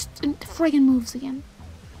 And he just friggin' moves again.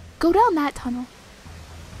 Go down that tunnel.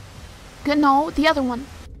 No, the other one.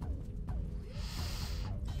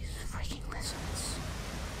 These freaking lizards.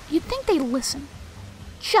 You'd think they'd listen.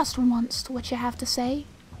 Just once to what you have to say.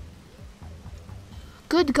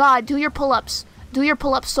 Good God, do your pull-ups. Do your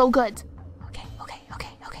pull-ups so good.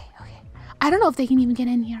 I don't know if they can even get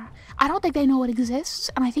in here. I don't think they know it exists,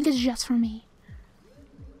 and I think it's just for me.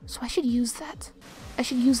 So I should use that. I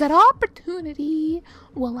should use that opportunity.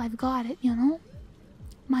 Well, I've got it, you know?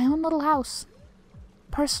 My own little house.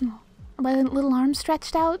 Personal. My little arms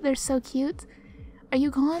stretched out, they're so cute. Are you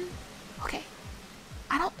gone? Okay.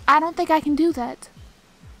 I don't think I can do that.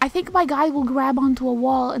 I think my guy will grab onto a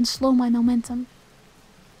wall and slow my momentum.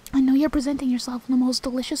 I know you're presenting yourself in the most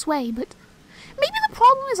delicious way, but... maybe the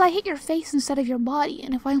problem is I hit your face instead of your body,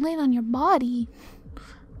 and if I land on your body,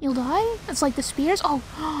 you'll die? It's like the spears? Oh.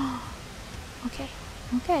 Okay.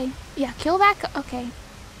 Okay. Yeah, kill that guy. Okay.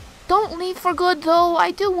 Don't leave for good, though.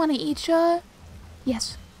 I do want to eat ya.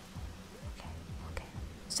 Yes. Okay. Okay.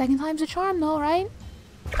 Second time's a charm, though, right?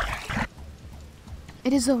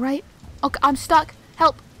 It is, though, right? Okay, I'm stuck.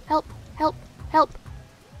 Help. Help. Help. Help.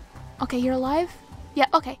 Okay, you're alive? Yeah,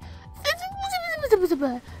 okay.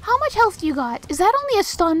 How much health do you got? Is that only a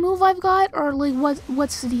stun move I've got? Or, like,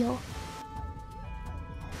 what's the deal? Oh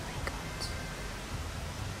my God.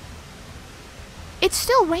 It's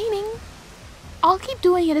still raining. I'll keep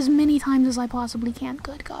doing it as many times as I possibly can.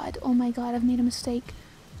 Good God. Oh my God, I've made a mistake.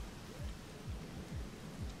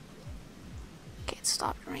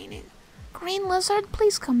 stopped raining. Green lizard,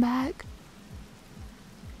 please come back.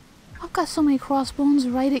 I've got so many crossbones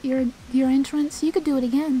right at your entrance. You could do it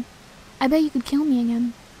again. I bet you could kill me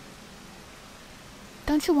again.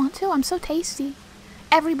 Don't you want to? I'm so tasty.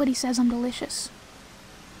 Everybody says I'm delicious.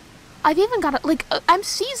 I've even got I'm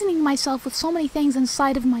seasoning myself with so many things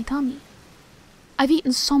inside of my tummy. I've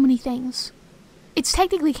eaten so many things. It's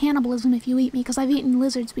technically cannibalism if you eat me, because I've eaten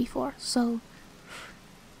lizards before, so...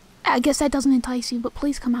 I guess that doesn't entice you, but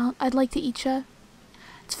please come out. I'd like to eat ya.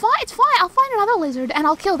 It's fine, I'll find another lizard, and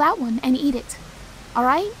I'll kill that one, and eat it.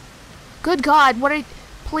 Alright? Good God, what are...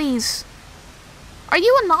 Please. Are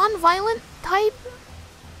you a non-violent type?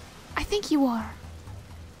 I think you are.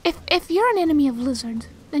 If you're an enemy of lizard,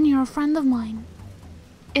 then you're a friend of mine.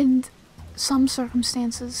 In some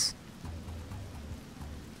circumstances.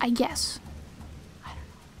 I guess.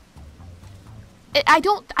 I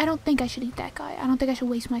don't think I should eat that guy. I don't think I should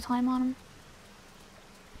waste my time on him.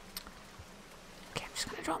 Okay, I'm just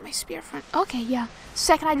gonna drop my spear for... Okay, yeah.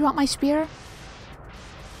 Second I drop my spear.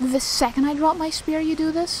 The second I drop my spear, you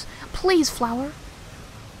do this. Please, flower.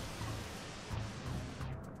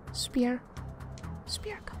 Spear.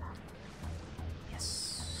 Spear, come on.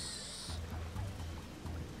 Yes.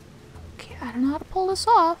 Okay, I don't know how to pull this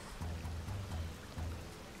off.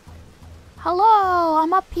 Hello,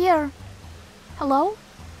 I'm up here. Hello?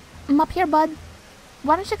 I'm up here, bud.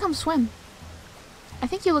 Why don't you come swim? I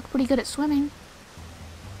think you look pretty good at swimming.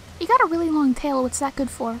 You got a really long tail. What's that good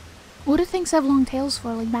for? What do things have long tails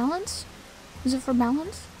for? Like balance? Is it for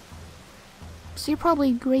balance? So you're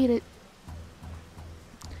probably great at...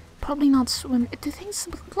 Probably not swim. Do things...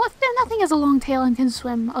 Nothing has a long tail and can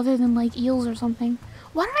swim other than like eels or something.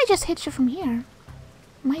 Why did I just hit you from here?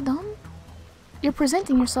 Am I dumb? You're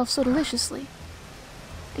presenting yourself so deliciously.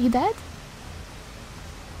 Are you dead?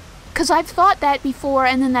 Because I've thought that before,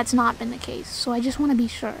 and then that's not been the case, so I just want to be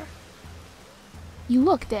sure. You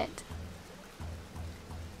look dead.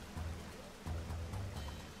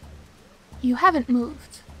 You haven't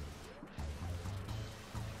moved.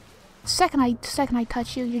 Second I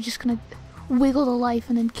touch you, you're just gonna wiggle to life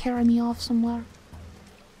and then carry me off somewhere.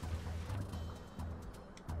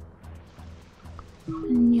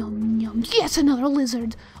 Yum yum. Yes, another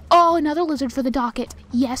lizard. Oh, another lizard for the docket.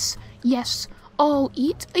 Yes, yes. Oh,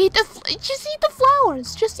 just eat the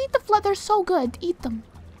flowers. Just eat the flowers. They're so good. Eat them.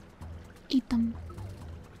 Eat them.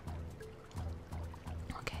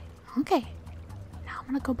 Okay. Okay. Now I'm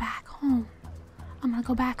gonna go back home. I'm gonna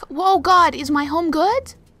go back. Whoa, God, is my home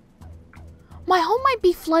good? My home might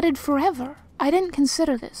be flooded forever. I didn't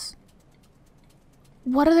consider this.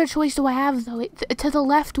 What other choice do I have, though? To the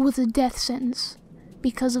left was a death sentence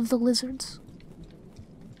because of the lizards.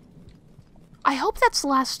 I hope that's the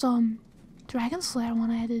last, Dragon Slayer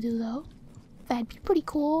one I had to do, though. That'd be pretty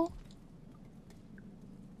cool.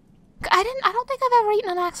 I don't think I've ever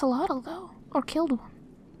eaten an axolotl, though. Or killed one.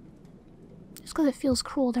 Just because it feels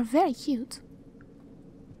cruel. They're very cute.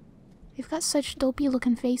 They've got such dopey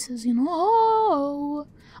looking faces, you know. Oh!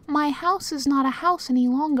 My house is not a house any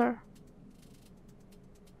longer.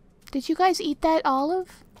 Did you guys eat that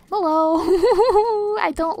olive? Hello!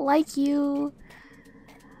 I don't like you.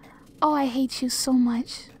 Oh, I hate you so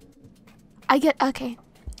much. Okay,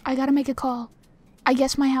 I gotta make a call. I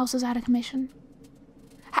guess my house is out of commission.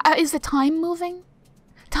 Is the time moving?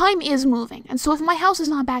 Time is moving, and so if my house is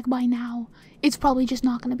not back by now, it's probably just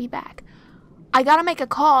not gonna be back. I gotta make a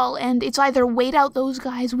call, and it's either wait out those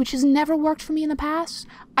guys, which has never worked for me in the past.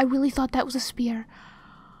 I really thought that was a spear.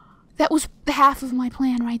 That was half of my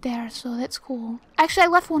plan right there, so that's cool. Actually, I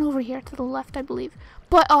left one over here to the left, I believe.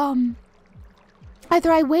 But,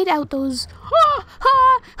 either I wait out those...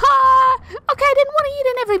 Okay, I didn't want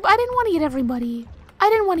to eat everybody. I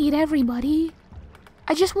didn't want to eat everybody.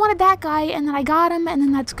 I just wanted that guy, and then I got him, and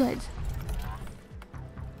then that's good.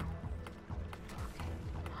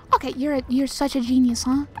 Okay, you're such a genius,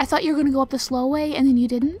 huh? I thought you were gonna go up the slow way, and then you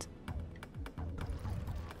didn't.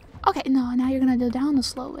 Okay, no, now you're gonna go down the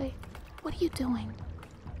slow way. What are you doing?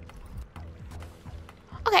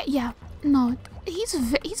 Okay, yeah, no, he's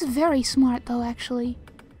very smart though, actually.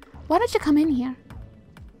 Why don't you come in here?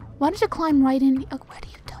 Why don't you climb right in? Oh, what are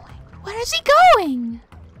you doing? Where is he going?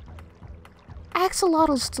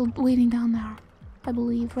 Axolotl's still waiting down there, I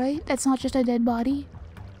believe, right? That's not just a dead body.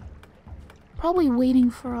 Probably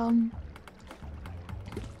waiting for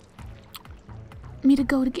me to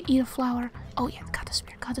go to eat a flower. Oh yeah, got the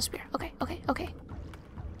spear. Okay.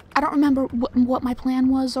 I don't remember what my plan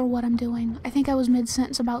was or what I'm doing. I think I was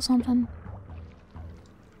mid-sentence about something.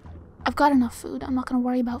 I've got enough food. I'm not gonna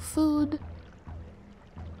worry about food.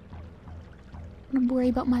 I'm gonna worry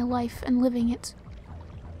about my life and living it.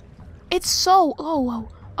 It's so... Oh, wow.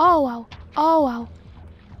 Oh, wow. Oh, wow.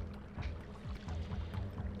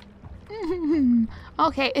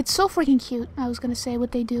 Okay, it's so freaking cute, I was gonna say,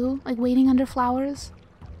 what they do. Like, waiting under flowers.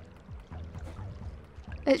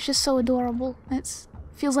 It's just so adorable.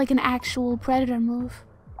 Feels like an actual predator move.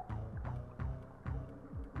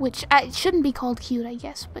 Which, it shouldn't be called cute, I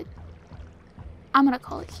guess, but... I'm gonna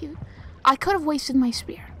call it cute. I could have wasted my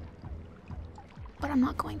spear. But I'm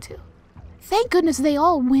not going to. Thank goodness they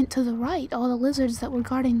all went to the right, all the lizards that were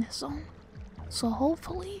guarding this zone. So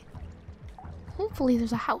hopefully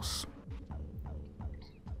there's a house.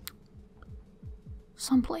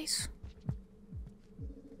 Someplace.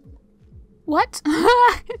 What?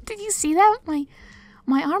 Did you see that?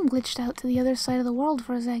 My arm glitched out to the other side of the world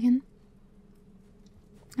for a second.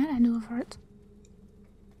 That I knew of hurt.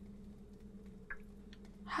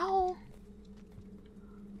 How?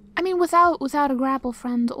 I mean, without a grapple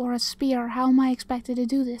friend or a spear, how am I expected to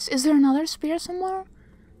do this? Is there another spear somewhere?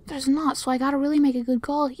 There's not, so I gotta really make a good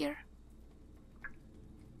call here.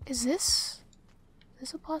 Is this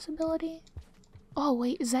a possibility? Oh,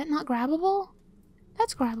 wait, is that not grabbable?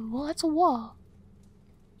 That's grabbable, that's a wall.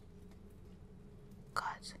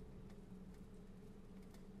 God.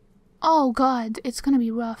 Oh, God, it's gonna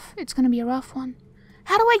be rough. It's gonna be a rough one.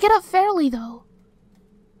 How do I get up fairly, though?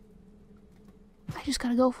 I just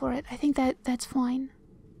gotta go for it. I think that's fine.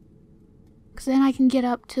 Because then I can get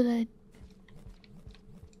up to the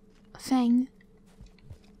thing.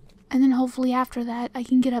 And then hopefully after that, I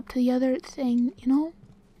can get up to the other thing, you know?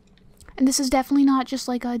 And this is definitely not just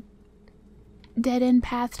like a dead-end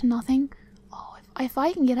path to nothing. Oh, if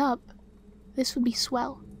I can get up, this would be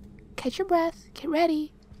swell. Catch your breath. Get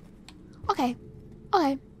ready. Okay.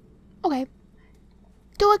 Okay. Okay.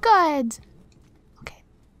 Do it good! Okay.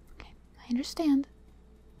 Okay. I understand.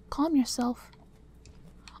 Calm yourself.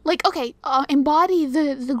 Like, okay, embody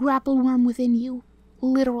the grapple worm within you.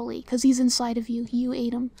 Literally. Because he's inside of you. You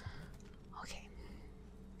ate him. Okay.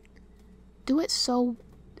 Do it so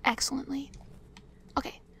excellently.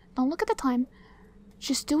 Okay. Don't look at the time.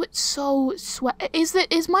 Just do it so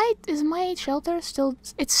Is my shelter still...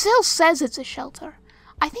 It still says it's a shelter.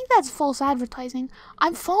 I think that's false advertising.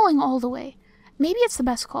 I'm falling all the way. Maybe it's the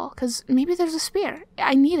best call, because maybe there's a spear.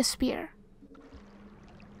 I need a spear.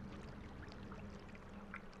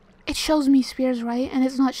 It shows me spears, right? And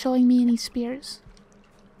it's not showing me any spears.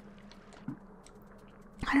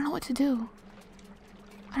 I don't know what to do.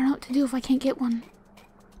 I don't know what to do if I can't get one.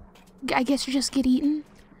 I guess you just get eaten.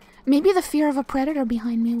 Maybe the fear of a predator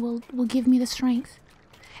behind me will give me the strength.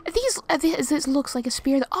 This looks like a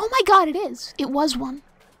spear. Oh my god, it is! It was one.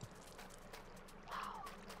 Wow.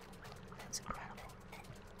 That's incredible. Okay.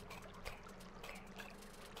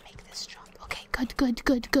 Make this jump. Okay,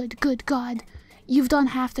 good, God. You've done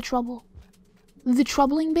half the trouble. The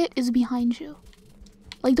troubling bit is behind you.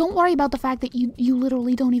 Like, don't worry about the fact that you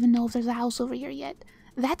literally don't even know if there's a house over here yet.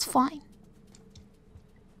 That's fine.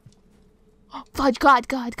 Oh, fudge, God.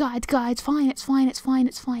 It's fine.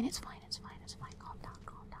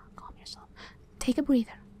 Calm yourself. Take a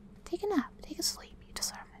breather. Take a nap. Take a sleep. You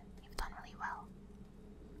deserve it. You've done really well.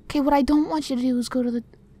 Okay, what I don't want you to do is go to the...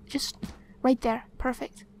 Just right there.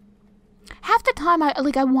 Perfect. Half the time, I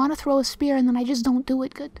want to throw a spear and then I just don't do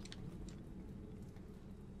it good.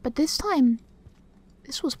 But this time,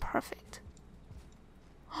 this was perfect.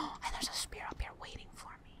 Oh, and there's a spear up here waiting for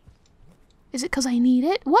me. Is it because I need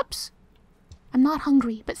it? Whoops! I'm not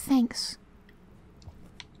hungry, but thanks.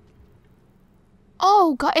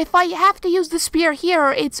 Oh, God, if I have to use the spear here,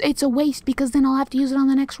 it's a waste because then I'll have to use it on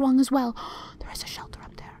the next rung as well. There is a shelter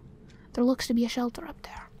up there. There looks to be a shelter up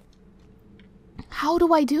there. How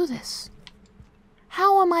do I do this?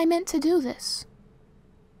 How am I meant to do this?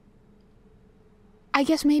 I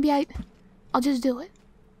guess maybe I'll just do it.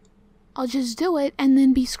 I'll just do it and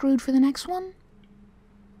then be screwed for the next one?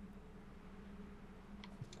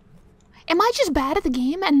 Am I just bad at the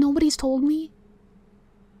game and nobody's told me?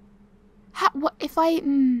 What if I...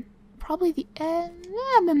 probably the...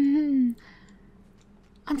 I'm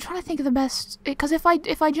trying to think of the best... Because if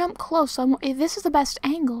I jump close, if this is the best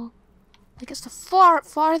angle, like it's the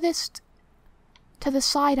farthest to the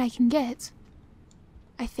side I can get,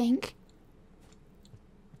 I think.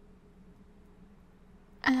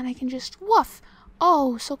 And then I can just woof.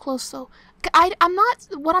 Oh, so close though. What I'm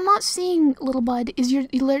not seeing, little bud, is you're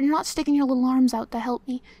not sticking your little arms out to help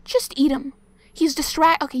me. Just eat him. He's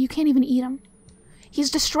okay, you can't even eat him.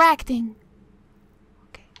 He's distracting.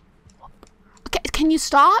 Okay. Okay, can you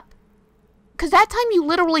stop? Because that time you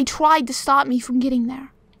literally tried to stop me from getting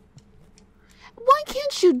there. Why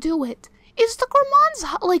can't you do it? Is the gourmand's,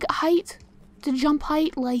 like, height, the jump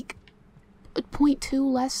height, like,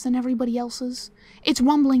 0.2 less than everybody else's. It's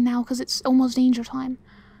rumbling now because it's almost danger time.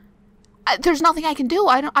 There's nothing I can do.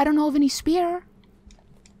 I don't know of any spear.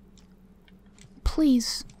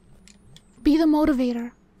 Please. Be the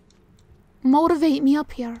motivator. Motivate me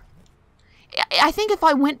up here. I think if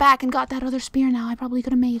I went back and got that other spear now, I probably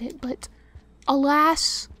could have made it, but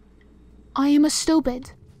alas, I am a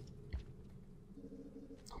stupid.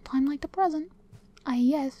 No time like the present.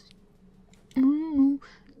 Yes. Darn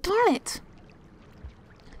it.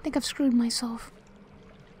 I think I've screwed myself.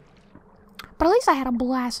 But at least I had a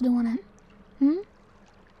blast doing it.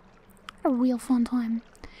 Had a real fun time.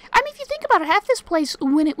 I mean, if you think about it, half this place,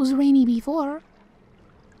 when it was rainy before,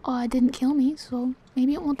 it didn't kill me, so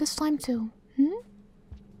maybe it won't this time too.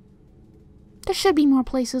 There should be more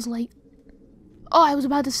places like... Oh, I was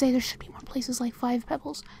about to say there should be more places like 5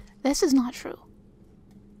 Pebbles. This is not true.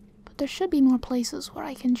 But there should be more places where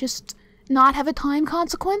I can just not have a time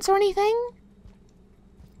consequence or anything.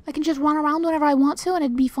 I can just run around whenever I want to and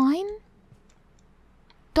it'd be fine.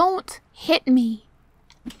 Don't hit me.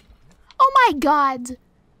 Oh my god!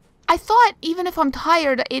 I thought even if I'm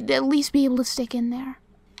tired, it'd at least be able to stick in there.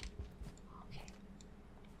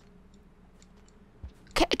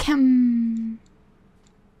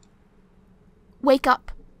 Wake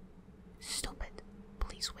up. Stupid.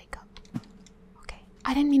 Please wake up. Okay.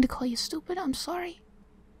 I didn't mean to call you stupid. I'm sorry.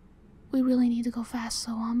 We really need to go fast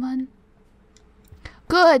though, huh, bud?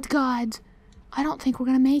 Good God. I don't think we're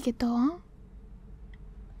gonna make it though, huh?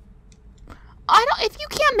 If you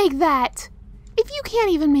can't make that. If you can't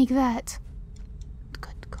even make that.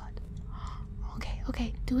 Good God.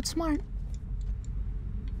 Okay. Do it smart.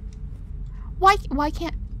 Why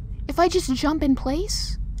can't... If I just jump in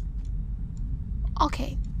place?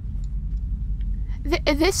 Okay.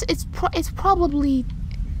 It's probably...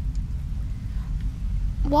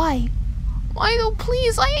 Why? Why though?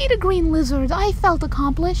 Please, I ate a green lizard. I felt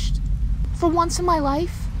accomplished. For once in my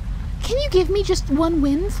life. Can you give me just one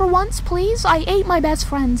win for once, please? I ate my best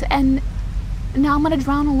friend, and now I'm gonna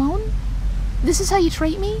drown alone? This is how you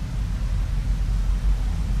treat me?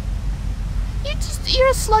 You're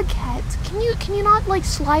a slug cat. Can you not, like,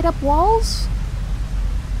 slide up walls?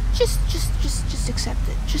 Just accept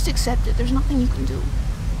it. Just accept it. There's nothing you can do.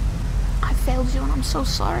 I failed you and I'm so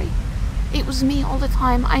sorry. It was me all the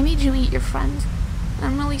time. I made you eat your friend. And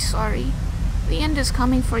I'm really sorry. The end is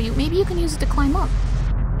coming for you. Maybe you can use it to climb up.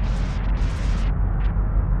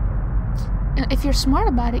 If you're smart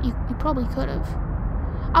about it, you probably could have.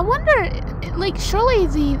 I wonder, like, surely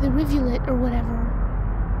the rivulet or whatever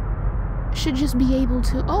should just be able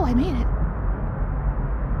to... Oh, I made it.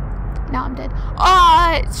 Now I'm dead.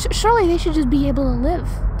 Surely they should just be able to live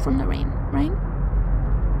from the rain, right?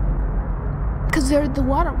 Because they're the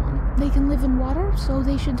water one. They can live in water, so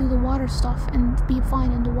they should do the water stuff and be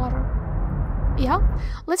fine in the water. Yeah?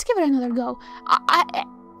 Let's give it another go.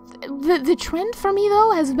 The trend for me,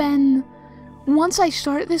 though, has been... Once I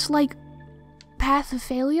start this, like, path of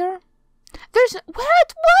failure... There's...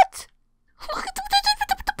 What?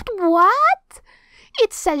 What?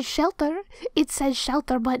 It says shelter. It says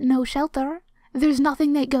shelter, but no shelter. There's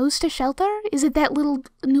nothing that goes to shelter? Is it that little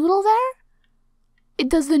noodle there?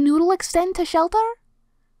 Does the noodle extend to shelter?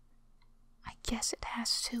 I guess it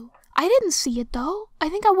has to. I didn't see it, though. I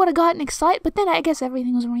think I would have gotten excited, but then I guess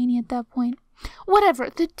everything was rainy at that point. Whatever.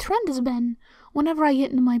 The trend has been, whenever I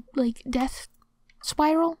get into my, like, death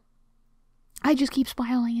spiral, I just keep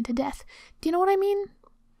spiraling into death. Do you know what I mean?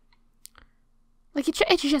 Like,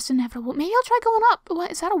 it's just inevitable. Maybe I'll try going up.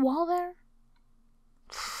 What, is that a wall there?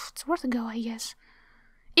 It's worth a go, I guess.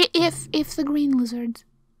 If the green lizard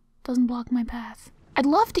doesn't block my path. I'd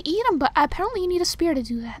love to eat him, but apparently you need a spear to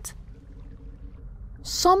do that.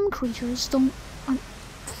 Some creatures aren't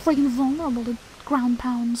friggin' vulnerable to ground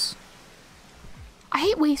pounds. I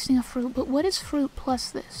hate wasting a fruit, but what is fruit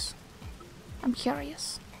plus this? I'm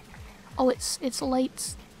curious. Oh, it's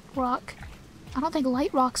light rock. I don't think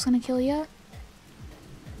light rock's gonna kill ya.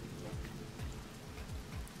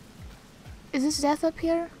 Is this death up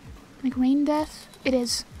here? Like rain death? It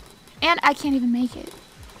is. And I can't even make it.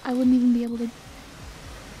 I wouldn't even be able to...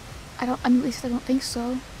 at least I don't think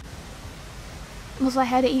so. Unless I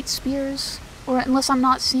had 8 spears. Or unless I'm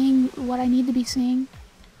not seeing what I need to be seeing.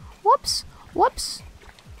 Whoops! Whoops!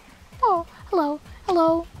 Oh, hello.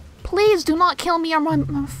 Hello. Please do not kill me or my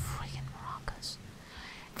freaking maracas.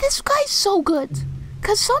 This guy's so good.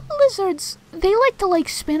 Cause some lizards, they like to like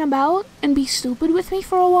spin about and be stupid with me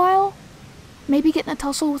for a while. Maybe get in a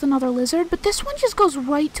tussle with another lizard, but this one just goes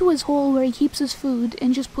right to his hole where he keeps his food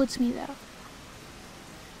and just puts me there.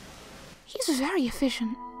 He's very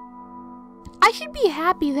efficient. I should be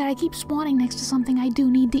happy that I keep spawning next to something I do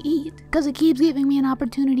need to eat, because it keeps giving me an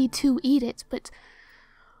opportunity to eat it, but...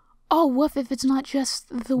 Oh, woof, if it's not just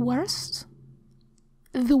the worst?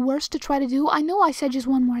 The worst to try to do? I know I said just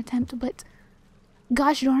one more attempt, but...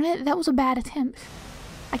 Gosh darn it, that was a bad attempt.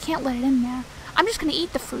 I can't let it in there. I'm just gonna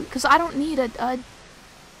eat the fruit, because I don't need a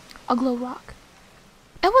glow rock.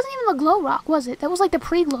 That wasn't even the glow rock, was it? That was like the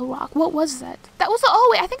pre-glow rock. What was that? That was the... Oh,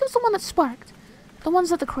 wait, I think it was the one that sparked. The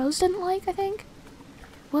ones that the crows didn't like, I think?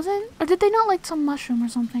 Was it? Or did they not like some mushroom or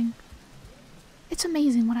something? It's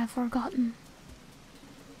amazing what I've forgotten.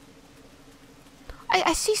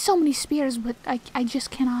 I see so many spears, but I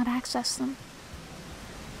just cannot access them.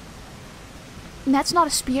 And that's not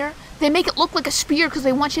a spear. They make it look like a spear because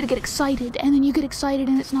they want you to get excited. And then you get excited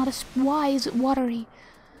and it's not a... Why is it watery?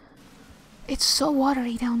 It's so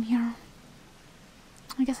watery down here.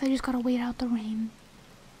 I guess I just gotta wait out the rain.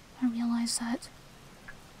 I realize that.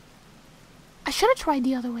 I should have tried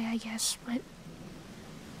the other way, I guess, but...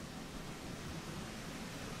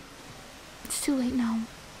 It's too late now.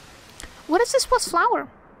 What is this plus flour?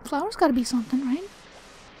 Flour's gotta be something, right?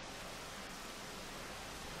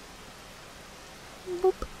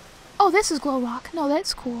 Boop. Oh, this is glow rock. No,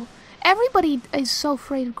 that's cool. Everybody is so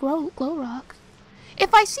afraid of glow rock.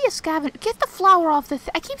 If I see a scavenger, get the flower off the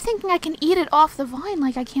I keep thinking I can eat it off the vine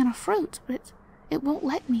like I can a fruit, but it won't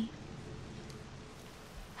let me.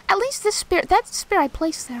 At least this spear, that's the spear I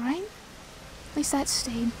placed there, right? At least that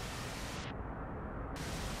stayed.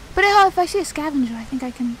 But if I see a scavenger, I think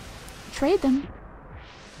I can trade them.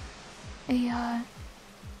 A,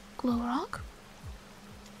 glow rock.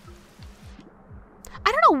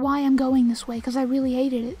 I don't know why I'm going this way, because I really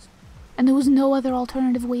hated it. And there was no other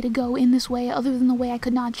alternative way to go in this way other than the way I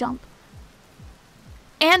could not jump.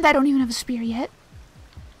 And I don't even have a spear yet.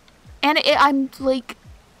 And I'm, like,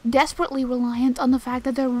 desperately reliant on the fact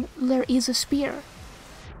that there is a spear.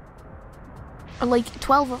 Or, like,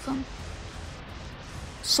 12 of them.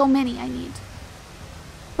 So many I need.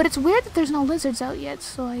 But it's weird that there's no lizards out yet,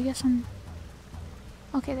 so I guess I'm...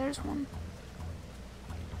 Okay, there's one.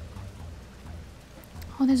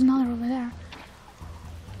 Oh, there's another over there.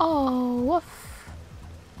 Oh, woof.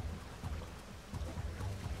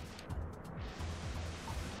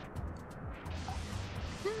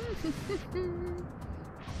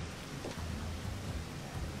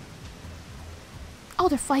 Oh,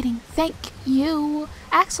 they're fighting. Thank you.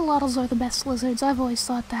 Axolotls are the best lizards. I've always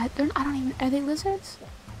thought that. I don't even... Are they lizards?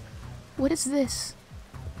 What is this?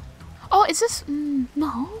 Oh, is this...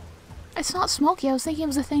 no. It's not smoky. I was thinking it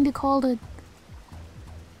was a thing to call the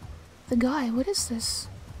guy. What is this?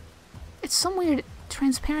 It's some weird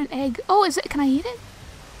transparent egg. Oh, is it? Can I eat it?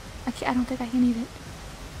 I don't think I can eat it.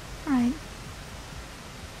 Alright.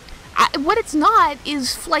 What it's not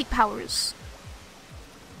is flight powers.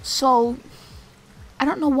 So... I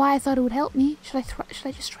don't know why I thought it would help me. Should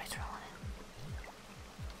I just try throwing it?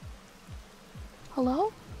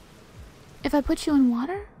 Hello? If I put you in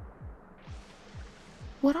water?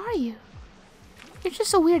 What are you? You're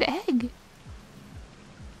just a weird egg.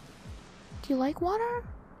 Do you like water?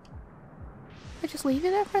 I just leave you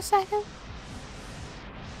there for a second?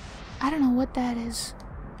 I don't know what that is.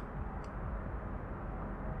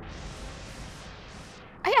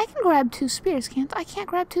 I can grab 2 spears, can't I? I can't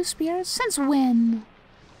grab 2 spears? Since when?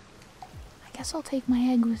 I guess I'll take my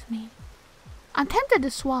egg with me. I'm tempted to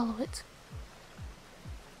swallow it.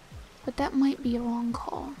 But that might be a wrong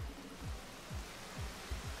call.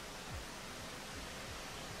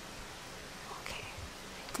 Okay.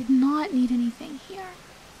 I did not need anything here.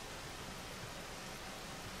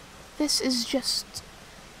 This is just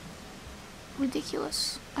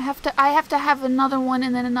ridiculous. I have to have another one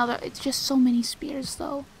and then another. It's just so many spears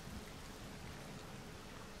though.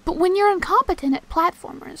 But when you're incompetent at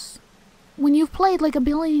platformers, when you've played like 1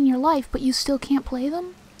 billion in your life but you still can't play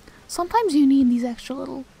them, sometimes you need these extra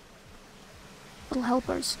little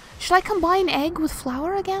helpers. Should I combine egg with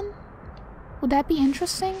flour again? Would that be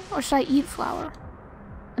interesting? Or should I eat flour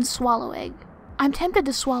and swallow egg? I'm tempted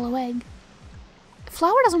to swallow egg.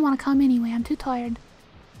 Flour doesn't want to come anyway, I'm too tired.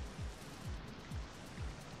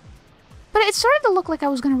 But it started to look like I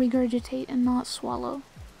was going to regurgitate and not swallow.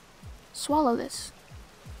 Swallow this.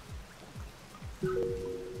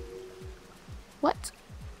 What?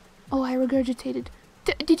 Oh, I regurgitated.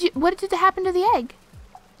 What did happen to the egg?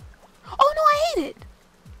 Oh no, I ate it!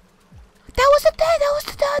 That was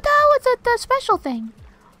the special thing.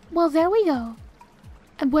 Well, there we go.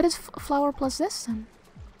 And what is flour plus this then?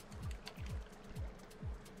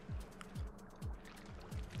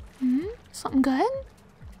 Something good?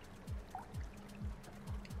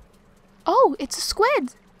 Oh, it's a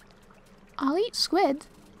squid. I'll eat squid.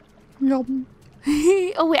 Yum.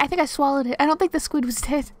 Oh wait, I think I swallowed it. I don't think the squid was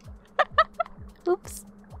dead. Oops.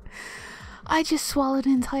 I just swallowed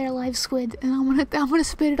an entire live squid, and I'm gonna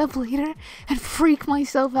spit it up later and freak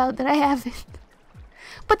myself out that I haven't.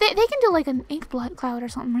 But they can do like an ink cloud or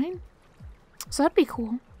something, right? So that'd be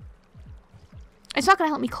cool. It's not gonna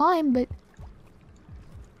help me climb, but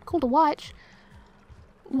cool to watch.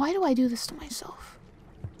 Why do I do this to myself?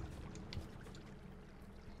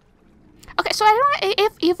 Okay, so I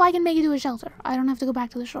don't. If I can make it to a shelter, I don't have to go back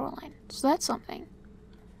to the shoreline. So that's something.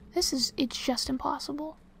 It's just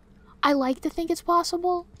impossible. I like to think it's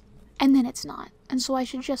possible, and then it's not. And so I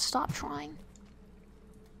should just stop trying.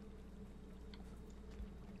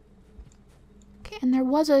 Okay, and there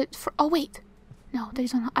was a... oh, wait. No,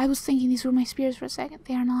 there's not. I was thinking these were my spears for a second.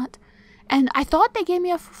 They are not. And I thought they gave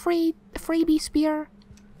me a freebie spear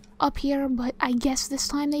up here, but I guess this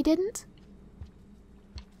time they didn't.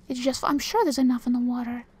 It's just... I'm sure there's enough in the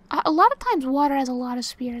water. A lot of times water has a lot of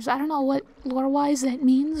spears. I don't know what lore-wise that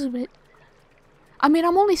means, but... I mean,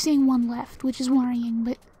 I'm only seeing one left, which is worrying,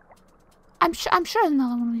 but... I'm sure there's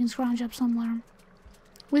another one we can scrounge up somewhere.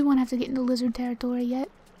 We won't have to get into lizard territory yet.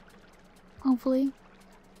 Hopefully.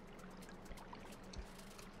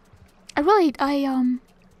 I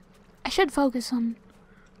should focus on...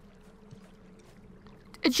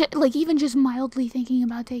 even just mildly thinking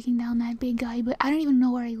about taking down that big guy, but I don't even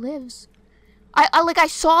know where he lives. I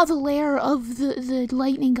saw the lair of the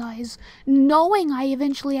lightning guys, knowing I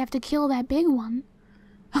eventually have to kill that big one.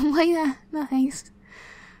 I'm like, no thanks.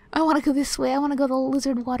 I want to go this way. I want to go the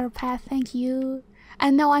lizard water path, thank you.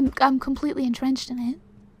 And no, I'm completely entrenched in it.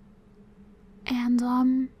 And,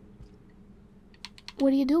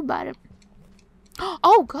 what do you do about it?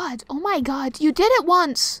 Oh god, oh my god, you did it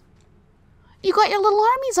once! You got your little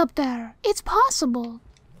armies up there! It's possible!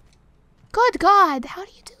 Good god, how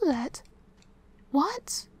do you do that?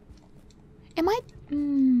 What? Am I...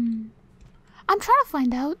 I'm trying to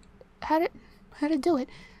find out how to do it.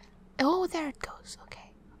 Oh, there it goes.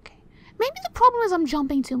 Okay, okay. Maybe the problem is I'm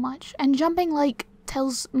jumping too much. And jumping, like,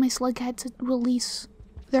 tells my slughead to release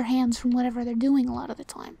their hands from whatever they're doing a lot of the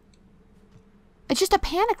time. It's just a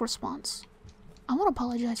panic response. I won't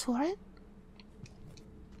apologize for it.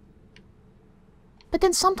 But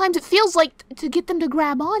then sometimes it feels like to get them to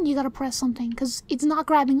grab on, you gotta press something. Because it's not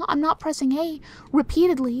grabbing on. I'm not pressing A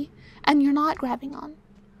repeatedly, and you're not grabbing on.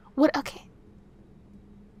 What? Okay.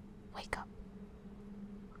 Wake up.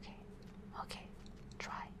 Okay. Okay.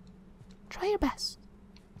 Try. Try your best.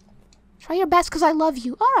 Try your best because I love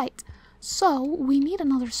you. Alright. So, we need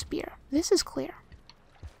another spear. This is clear.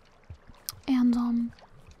 And,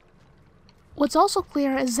 what's also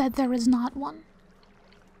clear is that there is not one.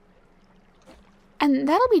 And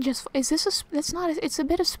that'll be just... Is this a... That's not... It's a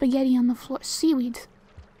bit of spaghetti on the floor. Seaweed.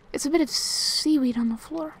 It's a bit of seaweed on the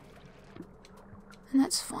floor. And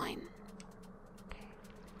that's fine. Okay.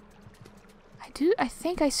 I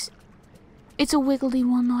think it's a wiggly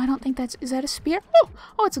one, though. I don't think that's... Is that a spear? Oh!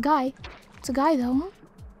 Oh, it's a guy. It's a guy, though, huh?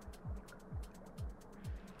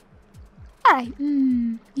 Alright.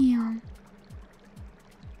 Yeah.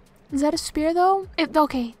 Is that a spear, though?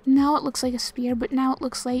 Okay. Now it looks like a spear, but now it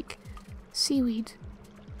looks like... seaweed.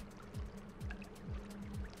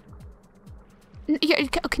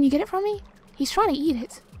 Can you get it from me? He's trying to eat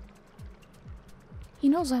it. He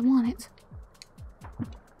knows I want it.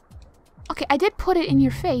 Okay, I did put it in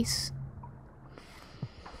your face.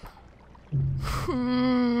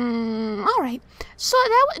 Alright. So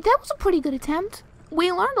that was a pretty good attempt.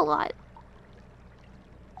 We learned a lot.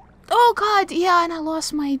 Oh god, yeah, and I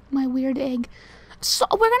lost my weird egg. So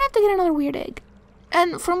we're gonna have to get another weird egg.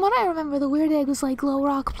 And from what I remember, the weird egg was like glow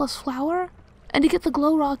rock plus flour. And to get the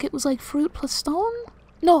glow rock, it was like fruit plus stone?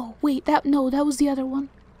 No, wait, that was the other one.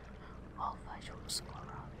 Oh, glow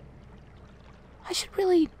rock. I should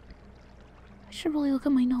really look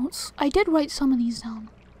at my notes. I did write some of these down.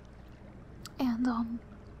 And,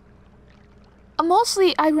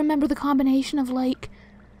 mostly I remember the combination of like,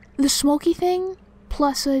 the smoky thing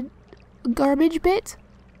plus a garbage bit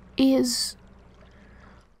is...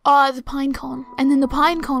 the pine cone. And then the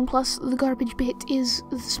pine cone plus the garbage bit is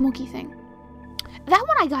the smoky thing. That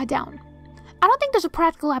one I got down. I don't think there's a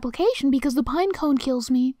practical application because the pine cone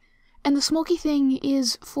kills me, and the smoky thing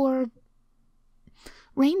is for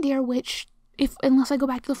reindeer, which, unless I go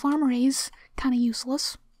back to the farmer, is kind of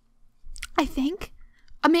useless. I think.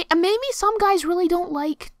 Maybe some guys really don't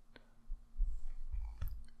like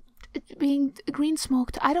being green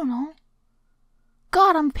smoked. I don't know.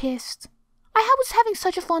 God, I'm pissed. I was having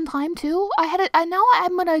such a fun time too. Now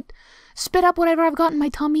I'm gonna spit up whatever I've got in my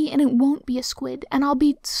tummy and it won't be a squid. And I'll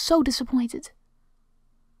be so disappointed.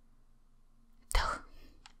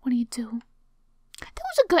 What do you do?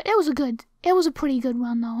 It was a pretty good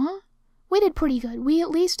run though, huh? We did pretty good. We at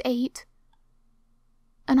least ate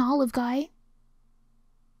an olive guy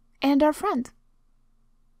and our friend.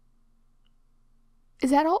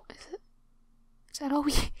 Is that all? Is that all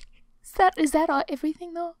we? Is that all,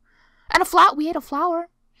 everything though? And a flower. We ate a flower.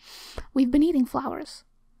 We've been eating flowers.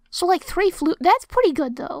 So like 3 that's pretty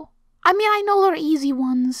good though. I mean, I know there are easy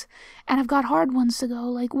ones, and I've got hard ones to go.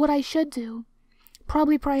 Like, what I should do,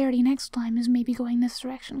 probably priority next time, is maybe going this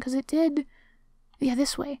direction. Because it did, yeah,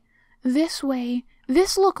 this way. This way.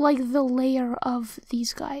 This looked like the lair of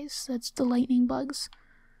these guys. That's the lightning bugs.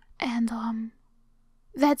 And,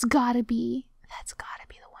 that's gotta be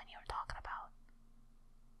the one you were talking about.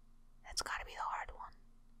 That's gotta be the hard one.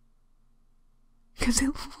 Because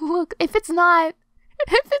look, if it's not,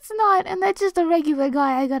 and that's just a regular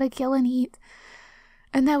guy I gotta kill and eat,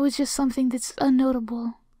 and that was just something that's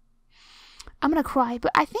unnotable, I'm gonna cry,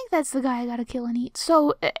 but I think that's the guy I gotta kill and eat.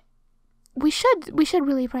 So, we should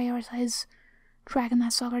really prioritize tracking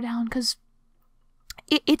that sucker down, because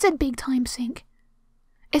it's a big time sink.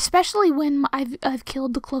 Especially when I've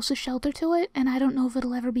killed the closest shelter to it, and I don't know if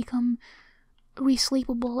it'll ever become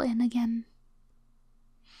re-sleepable in again.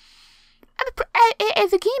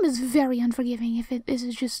 The game is very unforgiving if it is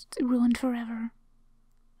just ruined forever.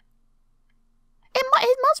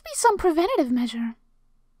 It must be some preventative measure.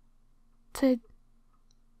 So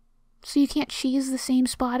you can't cheese the same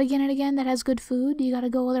spot again and again that has good food? You gotta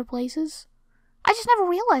go other places? I just never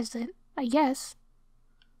realized it, I guess.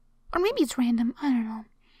 Or maybe it's random, I don't know.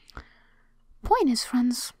 Point is,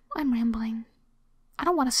 friends, I'm rambling. I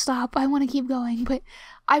don't want to stop, I want to keep going, but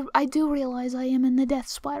I do realize I am in the death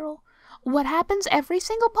spiral. What happens every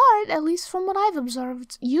single part, at least from what I've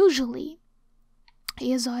observed, usually,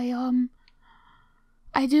 is I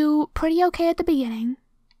do pretty okay at the beginning,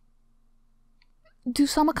 do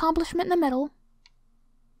some accomplishment in the middle,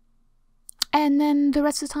 and then the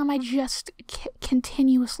rest of the time I just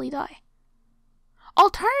continuously die.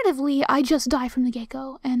 Alternatively, I just die from the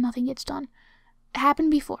get-go, and nothing gets done. It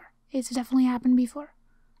happened before. It's definitely happened before.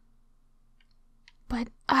 But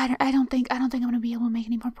I don't think I'm gonna be able to make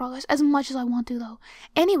any more progress, as much as I want to, though.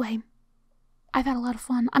 Anyway, I've had a lot of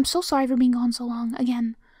fun. I'm so sorry for being gone so long.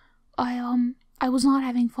 Again, I was not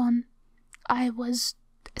having fun. I was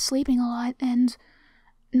sleeping a lot and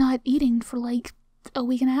not eating for like a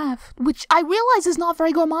week and a half, which I realize is not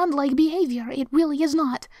very gourmand-like behavior. It really is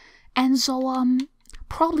not. And so,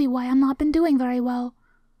 probably why I've not been doing very well.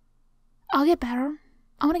 I'll get better.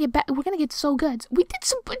 I'm gonna get back. We're gonna get so good. We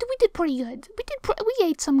did pretty good. We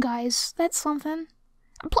ate some guys. That's something.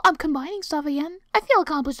 I'm combining stuff again. I feel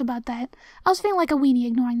accomplished about that. I was feeling like a weenie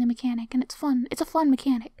ignoring the mechanic, and it's fun. It's a fun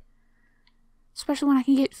mechanic. Especially when I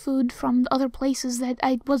can get food from other places that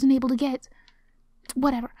I wasn't able to get.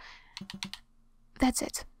 Whatever. That's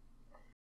it.